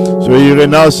Alexandrie. Sur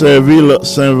Irena Serville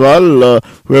Saint-Val,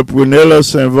 frère Prunel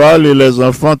Saint-Val et les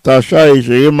enfants Tacha et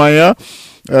Jérémia.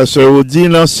 Sœur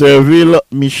Odine Serville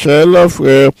Michel,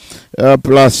 frère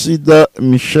Placide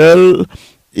Michel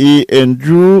et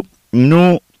Andrew.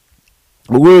 Nous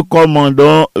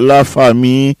recommandons la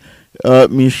famille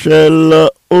Michel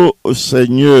au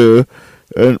Seigneur.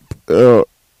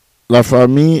 La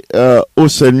famille au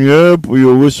Seigneur pour y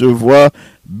recevoir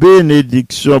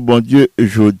bénédiction, bon Dieu,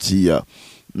 jeudi.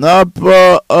 N'a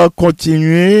pas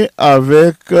continué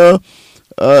avec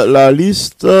la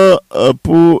liste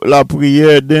pour la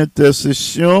prière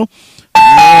d'intercession.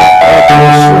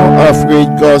 À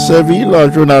Frédéric Serville,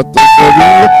 à Jonathan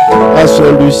Serville, à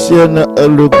Sœur Lucienne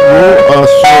Legros,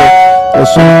 à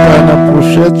Sultana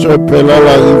Pouchette, Sœur Pella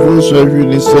Larivaux, Sœur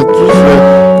Julie Setou,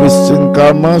 Sœur Christine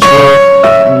Kama, Sœur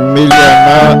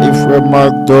Méliana et Frère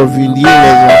Marc Dorvilliers,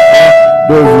 les enfants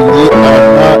Dorvilliers,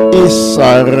 Anna et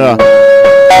Sarah.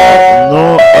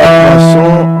 Nous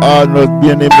passons à notre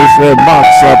bien-aimé frère Max,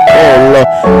 à Paul,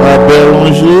 à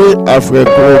Bélanger, à Frère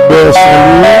Colbert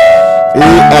Saint-Louis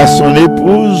et à son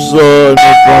épouse. Nous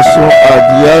pensons à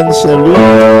Diane Saint-Louis,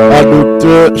 à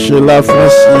Docteur Sheila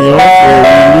Francillon, Frère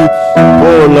Willy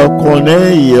Paul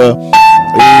Corneille et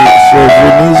Sœur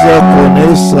Venise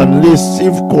Corneille, Sanley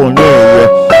Steve Corneille.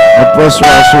 Nous pensons à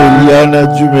Sœur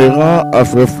Liane Duméran, à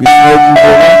Frère Frisnet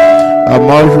Duméran, à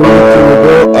Marjorie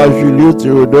Théodore, à Julio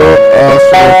Théodore,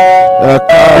 à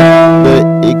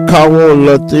Carole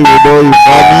Théodore et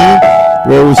famille,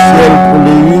 Frère au ciel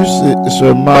Pouléus,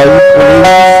 Sœur Marie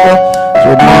Pouléus,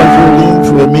 Sœur Marjoline,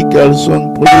 Frère Michelson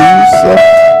Pouléus,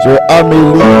 Sœur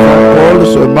Amélie Van Paul,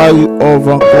 Sœur Marie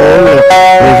Orvancol,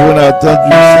 Frère Jonathan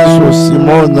Ducis, Sœur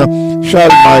Simone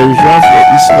Charles Marie-Jean, Frère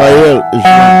Israël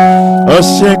Jean,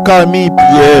 Ancien Camille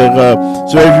Pierre,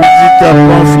 Sœur Judith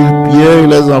Pamphile Pierre,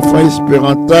 les enfants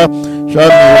Espéranta,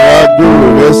 Chamira,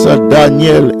 Dolores,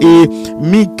 Daniel et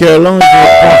Michel-Ange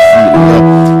Pamphile.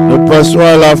 Nous passons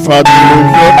à la famille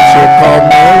Eugène, Sœur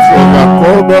Carmel, Frère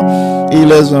Jacob et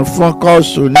les enfants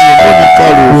Carsoni et Monica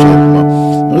Eugène.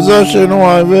 Nous enchaînons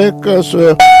avec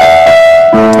Sœur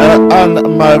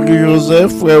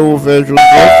Anne-Marie-Joseph, Frère Ouvert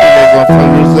Joseph, les enfants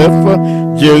Joseph,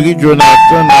 Jerry,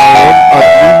 Jonathan,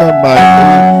 Naomi,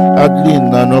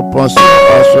 Adeline. Nous pensons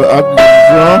à Sœur Adeline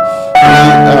Jean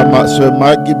et à Sœur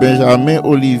Maggie Benjamin,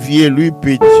 Olivier, Louis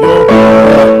Pétion,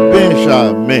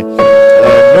 Benjamin.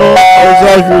 Nous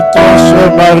ajoutons Sœur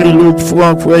Marie-Loup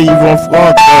Franck, Frère Yvon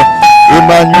Franck,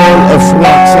 Emmanuel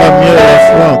Franck, Samuel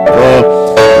Franck,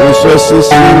 Sœur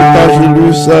Cécile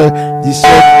Cagilus, 17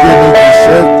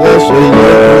 Sœur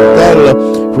Hélène Vital,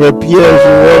 Frère Pierre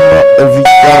Jérôme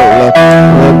Vital,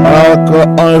 Frère Marc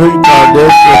Henri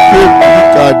Cadet, Sœur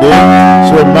Cadet,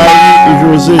 Sœur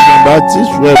Marie-José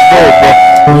Jean-Baptiste, Frère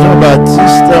Bob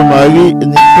Jean-Baptiste,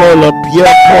 Marie-Nicole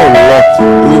Pierre-Paul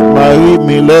et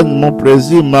Marie-Mylène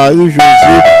Monplaisir,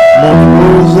 Marie-José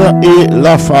Montrose et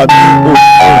la famille.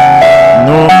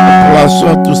 Nous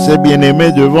plaçons tous ces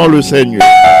bien-aimés devant le Seigneur.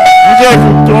 Nous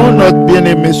ajoutons notre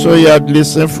bien-aimé Sœur Yadley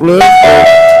Saint-Fleur,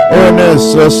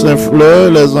 Ernest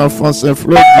Saint-Fleur, les enfants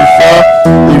Saint-Fleur, Bouchard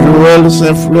et Joël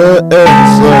Saint-Fleur,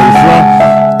 Ernst Jean,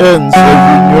 Ernst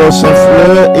Junior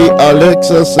Saint-Fleur et Alex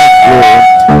Saint-Fleur.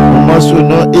 Nous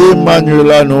mentionnons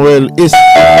Emmanuela Noël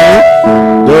estimé,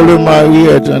 dont le mari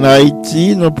est en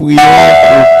Haïti. Nous prions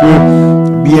pour que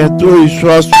bientôt il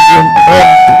soit sur un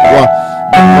M3.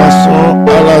 Nous passons à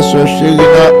la sœur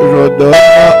Chérina Jordan,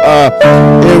 à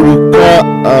Erika,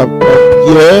 à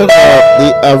Pierre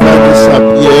et à Vanessa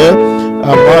Pierre, à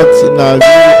Martina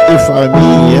et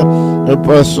famille. Nous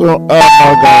passons à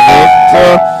Margaret,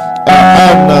 à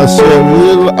Anna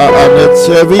Serville, à Annette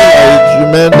Serville, à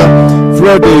Edumène,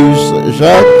 Flodeus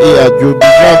Jacques et à Diobi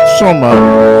Jacques son mari.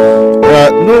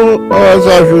 Nous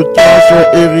ajoutons sur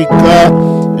Erika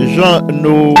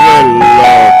Jean-Noël,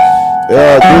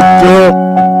 docteur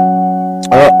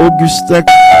Augustin,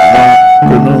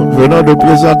 que nous venons de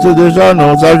présenter déjà.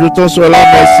 Nous ajoutons cela,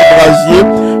 merci Brasier,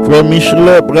 Frère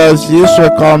Michelet Brasier, Sœur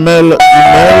Carmel Dumel,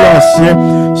 ancien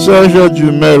Serge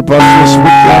Dumel, Pasteur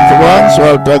Smith Antoine, Sœur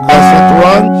Alta Grâce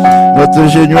Antoine, notre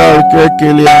ingénieur Alcœur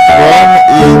Kelly Antoine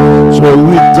et Sœur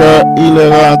 8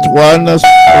 Hilera Antoine,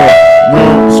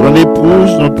 son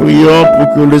épouse. Nous prions pour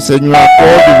que le Seigneur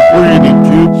accorde une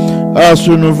progéniture à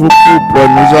ce nouveau couple.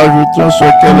 Nous ajoutons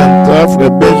Sœur Kelenta,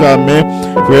 Frère Benjamin,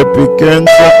 Frère Pickens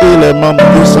et les membres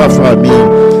de sa famille.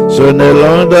 Sœur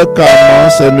Nélande, Carmen,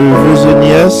 ses neveux et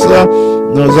nièces.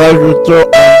 Nous ajoutons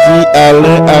Freddy,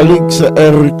 Alain, Alix,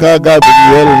 Erika,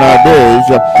 Gabriel,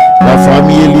 Nadège, la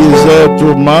famille Eliezer,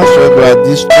 Thomas, Sœur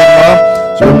Gladys, Thomas,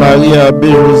 Sœur Marie,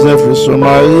 Abbé Joseph et son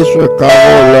mari, Sœur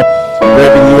Carole,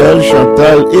 Gabriel,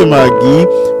 Chantal et Maggie,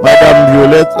 Madame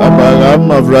Violette,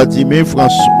 Abraham, Vladimir,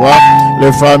 François,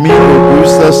 les familles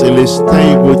Auguste, Célestin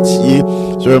et Gauthier,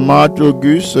 Sœur Marthe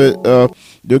Auguste,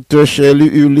 Dr. Shelley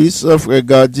Ulysse, Frère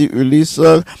Gadi Ulysse,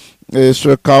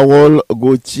 Sœur Carole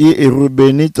Gauthier et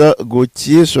Rubenite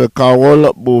Gauthier, Sœur Carole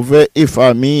Beauvais et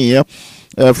famille,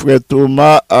 Frère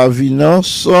Thomas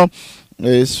Avinance,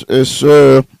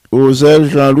 Sœur Oselle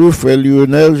Jean-Louis, Frère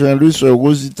Lionel Jean-Louis, Sœur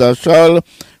Rosita Charles,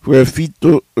 Frère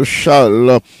Fito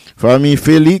Charles, famille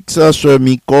Félix, Sœur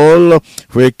Nicole,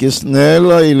 Frère Kesnel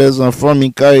et les enfants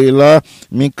Michaela,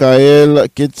 Michael,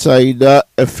 Ketsaïda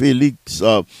et Félix.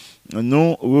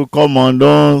 Nous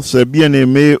recommandons ces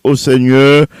bien-aimés au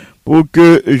Seigneur pour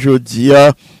que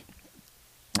Jodia,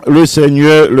 le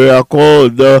Seigneur leur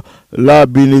accorde la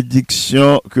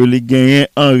bénédiction que les gagnants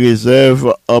en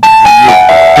réserve à prier.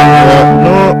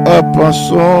 Nous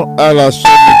pensons à la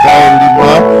sœur Michael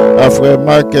Lima, à frère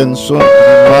Mackenson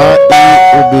Lima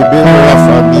et au bébé de la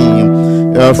famille.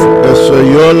 Sœur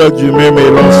Yol du même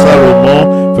élan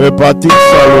Salomon, frère Patrick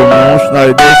Salomon,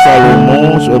 Schneider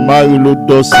Salomon, sœur Marie-Laure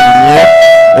Dossignet,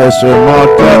 sœur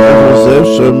Martha Joseph,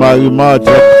 sœur Marie-Marthe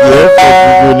Pierre,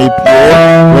 frère René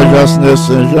Pierre, frère Jasner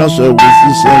Saint-Jean, sœur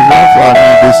Wissi Saint-Jean,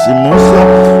 famille de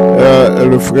Simons,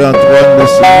 le frère Antoine de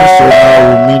Simons, sœur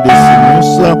Naomi de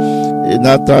Simons, et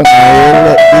Nathanaël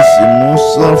de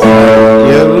Simons, frère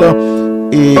Ariel,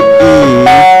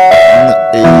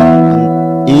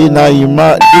 et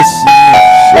Naïma de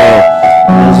Simons.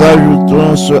 Nous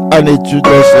ajoutons ce Anétude de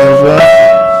Saint-Jean,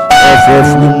 frère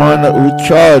Freeman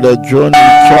Richard, John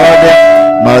Richard,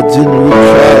 Madine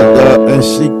Richard,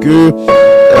 ainsi que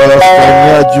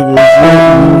Stania Duroger,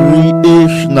 Louis et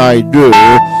Schneider.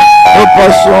 Nous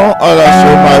passons à la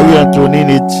sœur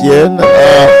Marie-Antonine Etienne, à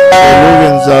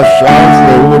Lorenza Charles,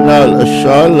 Ronald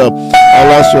Charles, à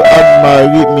la sœur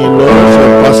Anne-Marie Milos,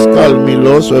 Pascal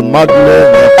Milos,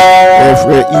 Madeleine,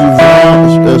 frère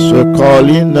Yvan, sœur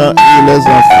Caroline et les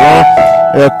enfants,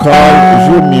 Carl,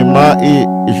 Jemima et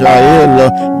Jaël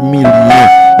Millier.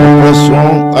 Nous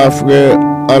passons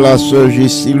à la sœur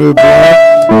Jessie Lebrun,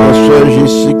 la sœur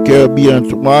Jessie Kirby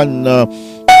Antoine,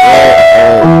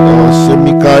 c'est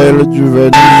Michael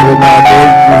Duvernay, Jonathan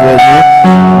Duvernay,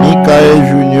 Michael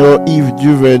Junior, Yves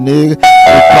Duvernay,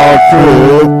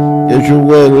 Carter,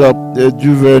 Joël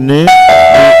Duvernay,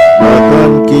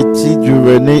 Madame Katie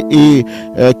Duvernay et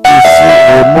Kessie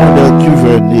Raymond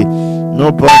Duvernay.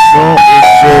 Nous passons aux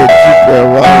sœurs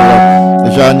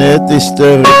Duperval, Jeannette,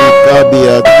 Esther, Rebecca,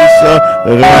 Béatrice,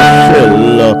 Rachel.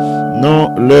 Nous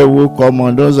les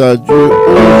recommandons à Dieu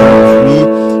aujourd'hui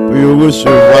pour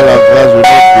recevoir la grâce de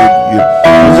notre Dieu.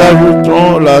 Nous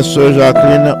ajoutons la sœur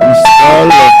Jacqueline Mistral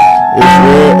et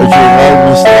frère Gérald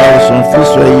Mistral, son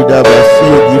fils Ida Bassi,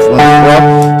 Eddie François,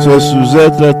 sœur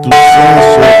Suzette Toussaint,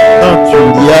 sœur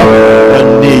Antulia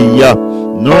Neya.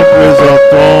 Nous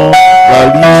présentons la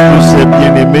liste de ces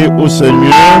bien-aimés au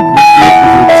Seigneur pour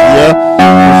que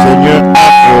le Seigneur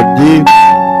accorde de riches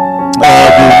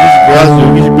grâces, de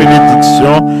riches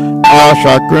bénédictions à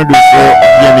chacun de ses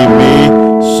bien-aimés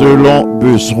selon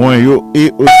besoin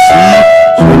et aussi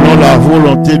selon la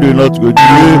volonté de notre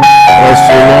Dieu,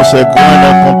 selon ses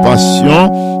grandes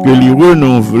compassions que lui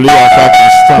renouveler à chaque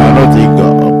instant à notre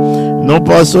égard. Nous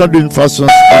passons d'une façon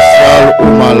spéciale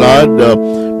aux malades.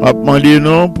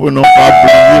 Demandez-nous pour ne pas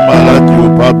oublier malade ou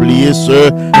pas oublier ce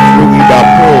Florida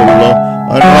Paul.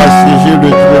 On doit assiéger le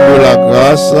trône de la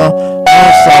grâce en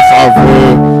sa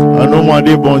faveur. On nous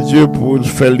demande bon Dieu pour nous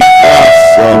faire les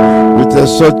grâces de telle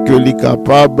sorte que les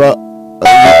capables de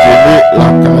tenir la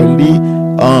Cali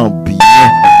en bien.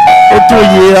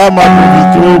 Autoyé à ma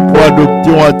vidéo pour adopter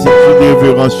une attitude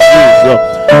révérencieuse.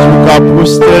 Sous qu'à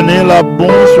prosterner la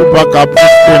bonne, sous pas qu'à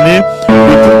prosterner,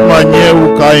 de toute manière,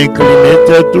 ou qu'à incliner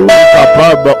tête, ou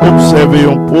capable d'observer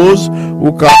une pause,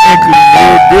 ou qu'à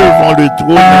incliner devant le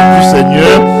trône du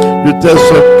Seigneur, de telle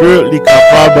sorte que les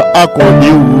capables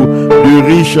d'accorder de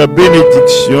riches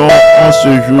bénédictions en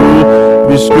ce jour,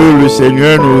 puisque le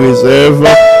Seigneur nous réserve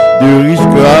de riches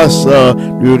grâces,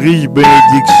 de riches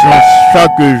bénédictions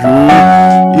chaque jour.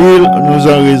 Il nous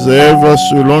en réserve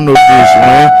selon nos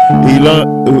besoins et il en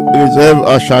réserve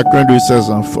à chacun de ses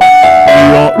enfants.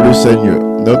 Prions le Seigneur.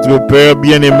 Notre Père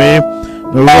bien-aimé,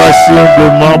 nous voici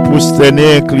humblement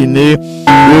prosternés, inclinés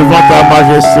devant ta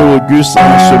majesté auguste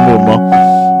en ce moment.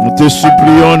 Nous te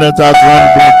supplions dans ta grande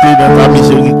bonté, dans ta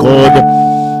miséricorde,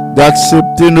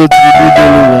 d'accepter nos tribus de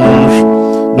louange.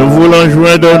 Nous voulons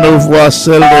joindre nos voix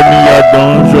celles des milliards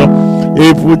d'anges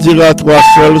et pour dire à toi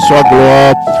seul soit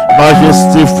gloire,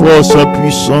 majesté, force,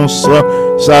 puissance,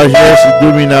 sagesse et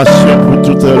domination pour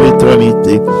toute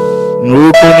l'éternité. Nous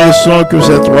reconnaissons que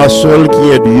c'est toi seul qui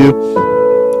es Dieu.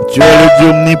 Tu es le Dieu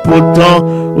omnipotent,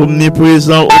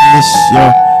 omniprésent,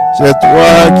 omniscient. C'est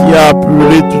toi qui as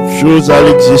appelé toutes choses à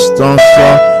l'existence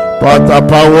par ta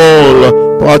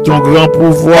parole, par ton grand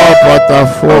pouvoir, par ta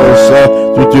force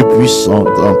toute puissante.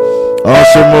 En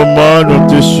ce moment, nous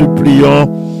te supplions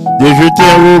de jeter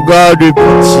un regard de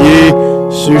pitié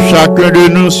sur chacun de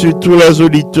nous, sur tous les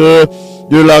auditeurs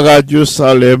de la radio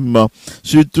Salem,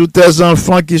 sur tous tes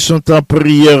enfants qui sont en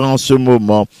prière en ce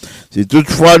moment. Si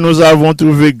toutefois nous avons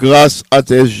trouvé grâce à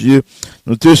tes yeux,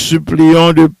 nous te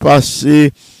supplions de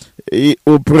passer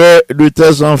auprès de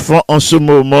tes enfants en ce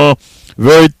moment.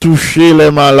 Veuille toucher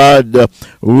les malades,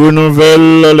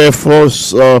 renouvelle les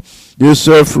forces de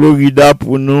Sœur Florida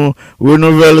pour nous,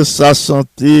 renouvelle sa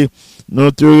santé.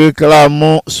 Nous te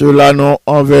réclamons cela non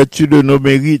en vertu de nos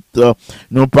mérites,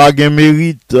 non pas gain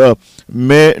mérite,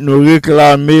 mais nous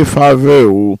réclamer faveur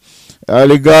à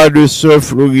l'égard de Sœur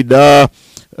Florida,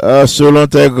 selon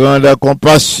tes grandes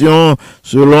compassions,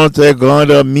 selon tes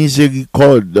grandes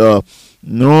miséricordes.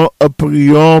 Nous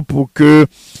prions pour que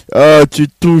tu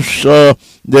touches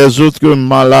des autres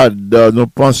malades. Nous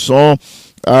pensons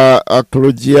à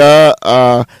Claudia,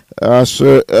 à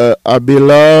ce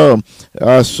Abela,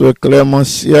 à ce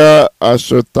Clémencia, à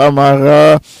ce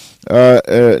Tamara.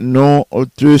 Nous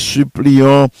te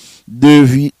supplions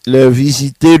de les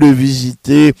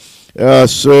visiter,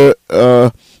 ce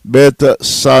Bête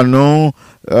Sanon,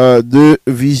 de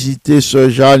visiter ce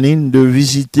Janine, de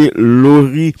visiter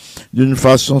Laurie d'une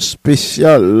façon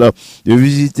spéciale, de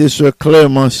visiter ce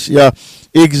Clémencia,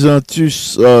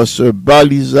 Exantus, ce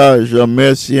balisage.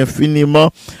 Merci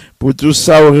infiniment pour tout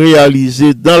ça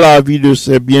réalisé dans la vie de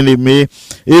ces bien-aimés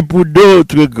et pour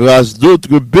d'autres grâces,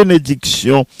 d'autres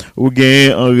bénédictions ou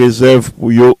gain en réserve pour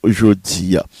eux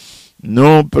aujourd'hui.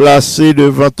 Nous placer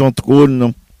devant ton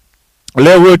trône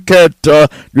les requêtes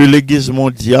de l'Église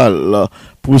mondiale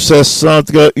pour ces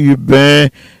centres urbains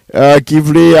qui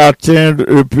voulaient atteindre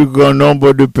le plus grand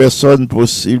nombre de personnes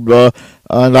possible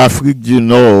en Afrique du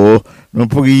Nord. Nous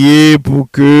prions pour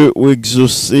que vous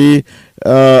exaucez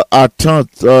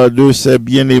attente de ces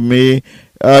bien-aimés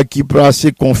qui placent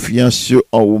confiance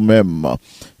en vous-même.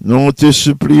 Nous te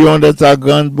supplions de ta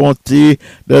grande bonté,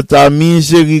 de ta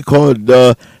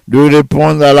miséricorde, de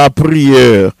répondre à la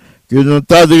prière que nous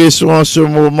t'adressons en ce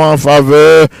moment en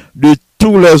faveur de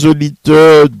tous les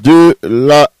auditeurs de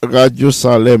la radio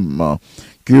Salem,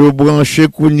 que vous branchez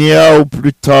Kounia ou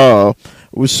plus tard,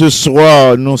 ou ce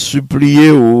soir, nous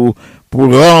supplions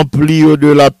pour remplir de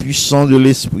la puissance de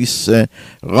l'Esprit Saint,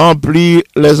 remplir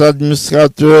les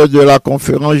administrateurs de la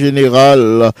conférence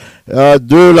générale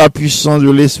de la puissance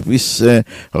de l'Esprit Saint,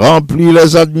 remplir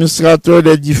les administrateurs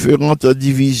des différentes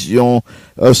divisions,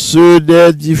 ceux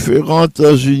des différentes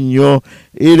unions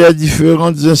et des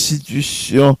différentes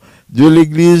institutions de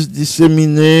l'Église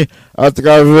disséminée à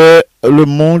travers le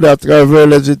monde, à travers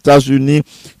les États-Unis,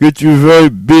 que tu veuilles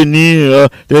bénir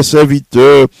tes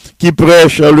serviteurs qui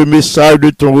prêchent le message de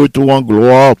ton retour en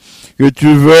gloire, que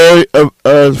tu veuilles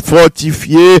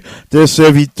fortifier tes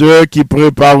serviteurs qui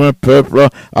préparent un peuple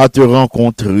à te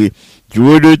rencontrer.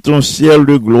 Dieu de ton ciel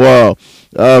de gloire,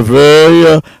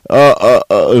 veuille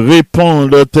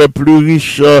répandre tes plus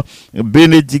riches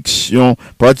bénédictions,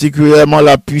 particulièrement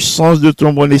la puissance de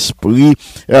ton bon esprit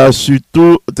sur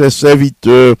tous tes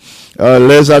serviteurs,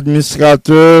 les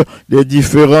administrateurs des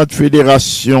différentes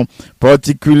fédérations,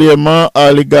 particulièrement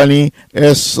à l'Egani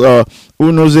S,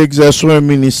 où nous exerçons un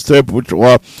ministère pour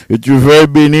toi. Et tu veux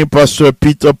bénir Pasteur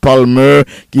Peter Palmer,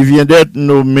 qui vient d'être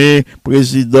nommé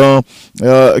président,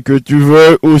 que tu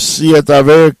veux aussi être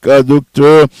avec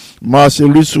Dr.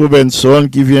 Marcellus Robinson,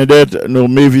 qui vient d'être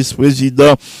nommé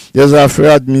vice-président des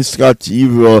affaires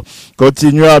administratives.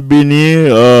 Continue à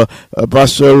bénir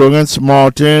Pasteur Lawrence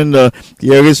Martin, qui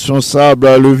est responsable,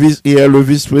 le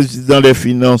vice-président des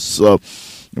finances.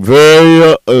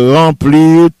 Veuille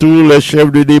remplir tous les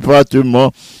chefs de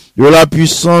département de la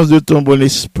puissance de ton bon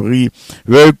esprit.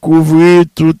 Veuille couvrir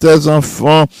tous tes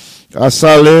enfants à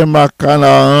Salem, à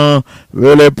Canaan.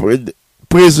 Veuille les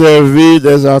préserver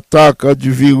des attaques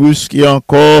du virus qui est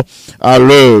encore à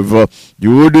l'œuvre. Du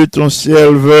haut de ton ciel,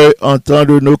 veuille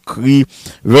entendre nos cris,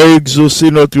 veuille exaucer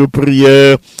notre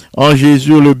prière. En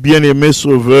Jésus, le bien-aimé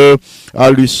Sauveur, à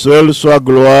lui seul soit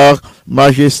gloire,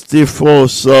 majesté,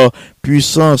 force,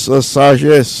 puissance,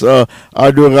 sagesse,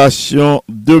 adoration,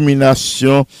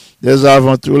 domination, des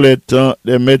avant tous les temps,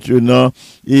 des maintenant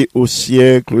et au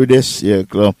siècle des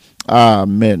siècles.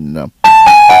 Amen.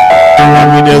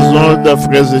 amis des ondes,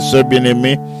 frères et sœurs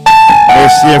bien-aimés,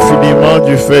 merci infiniment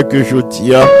du fait que je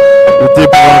tiens. Tu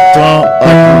prends temps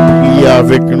pour prier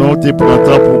avec nous, tu prends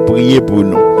temps pour prier pour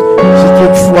nous. Si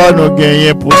toutefois nous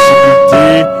gagnons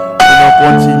possibilité de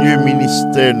continuer le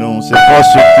ministère, non, c'est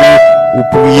parce que vous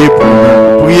priez pour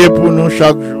nous. Priez pour nous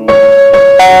chaque jour.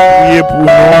 Priez pour nous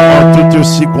en toutes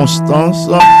circonstances.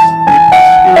 Et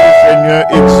puisque le Seigneur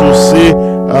exaucé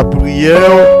la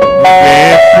prière, nous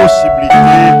gagnons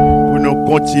possibilité pour nous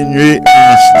continuer le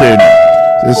ministère.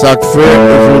 C'est ça que fait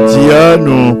aujourd'hui,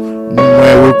 nous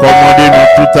recommandons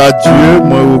tout à Dieu,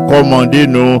 nous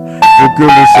recommandons pour que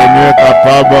le Seigneur est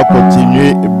capable de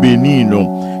continuer à bénir nous.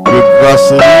 Que grâce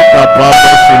à nous capable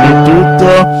de nous toutes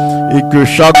et que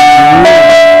chaque jour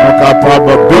nous capable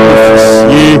de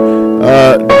bénéficier de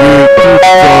toutes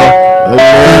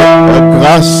les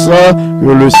grâces que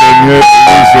le Seigneur a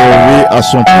réservées à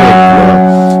son peuple.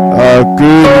 Que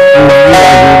nous trouvions la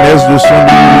jeunesse de son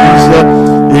Église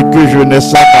et que jeunesse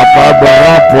soit capable de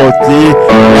remporter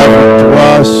la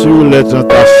victoire sur les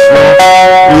tentations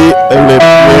et les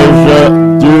pièges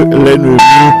de l'ennemi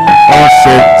en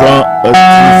ces temps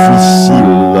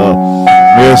difficiles.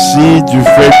 Merci du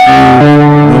fait que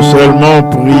non seulement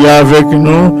priez avec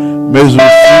nous, mais aussi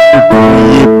que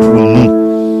priez pour nous.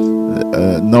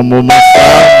 Dans le moment ça,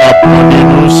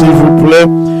 apprenez-nous s'il vous plaît,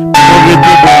 pour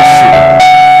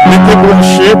rester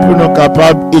branchés pour nous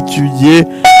capables d'étudier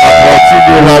à partir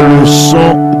de la leçon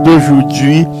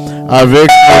d'aujourd'hui avec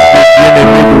notre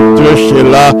bien-aimé docteur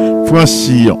Sheila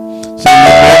Francillon. C'est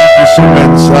lui-même qui se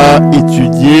met ça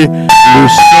étudier le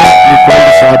son du corps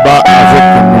du sabbat avec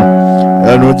nous.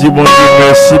 Elle nous dit bon Dieu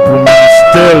merci pour le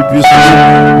ministère puisque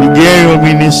il gagne un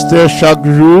ministère chaque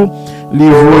jour. Il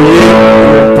voyait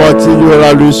une partie de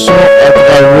la leçon à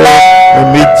travers les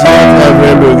médias, à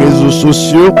travers les réseaux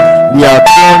sociaux. Il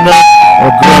attend un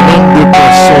grand nombre de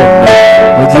personnes.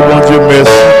 Nous disons bon Dieu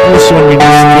merci pour son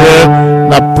ministère.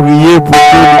 On a prié pour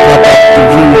qu'il soit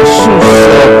toujours une source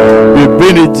de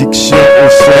bénédiction au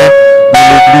sein de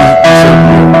l'Église du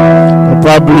Seigneur. On ne peut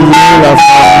pas oublier la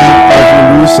famille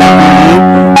Cagilus, on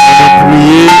a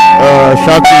prié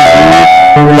chaque jour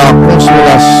pour la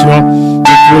consolation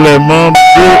de tous les membres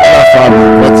de la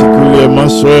famille, particulièrement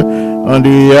ceux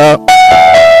Andrea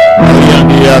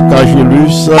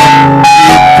Cagilus et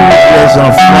tous les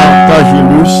enfants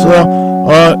Cagilus.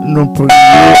 Nous prions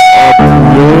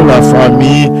pour la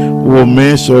famille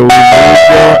Romain, sœur Romain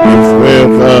et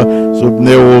frère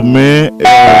Sobné Romain et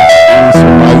son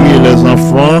mari et les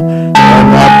enfants. On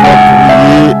a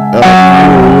prié pour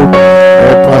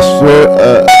pasteur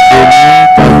Denis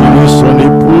Cagilus, son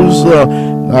épouse.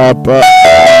 On a prié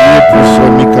pour sœur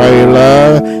Michaela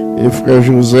et frère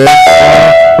Joseph,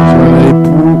 son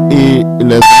époux et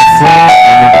les enfants.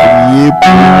 On a prié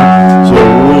pour sœur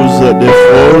Rose des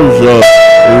Forges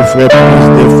et frère Prince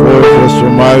des Forges, son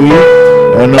mari.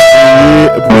 On a prié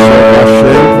pour sœur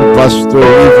Rachel, pour pasteur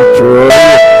Victor,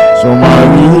 son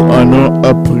mari. On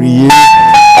a prié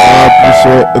pour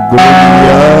sœur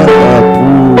Gloria,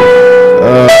 pour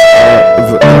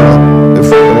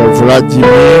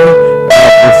Vladimir,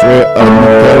 pour frère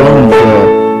Michel-Ange.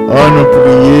 On a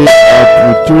prié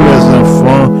pour tous les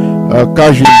enfants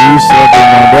Cagilus,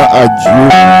 demandant à Dieu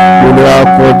de leur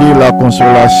accorder la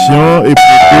consolation et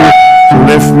pour que sous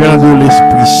l'influence de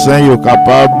l'Esprit Saint, ils soient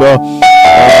capables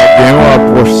d'une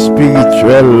approche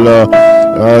spirituelle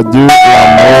de la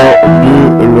mort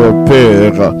de leur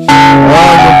Père. On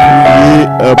a prié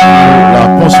pour la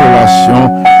consolation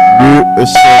de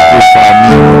cette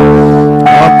famille.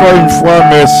 Encore une fois,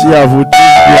 merci à vous tous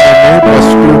bien-aimés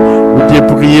parce que vous avez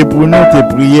prié pour nous, vous avez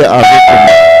prié avec nous.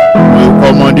 Nous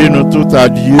recommandons tout à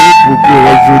Dieu pour que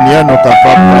les journées nous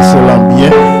capables de passer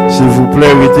l'ambiance. S'il vous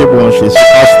plaît, restez branchés. C'est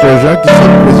Pasteur Jean qui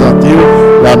s'est présenté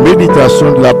la méditation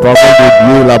de la parole de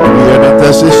Dieu, la prière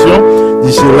d'intercession.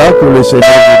 D'ici là, que le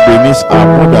Seigneur vous bénisse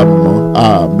abondamment.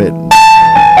 Amen.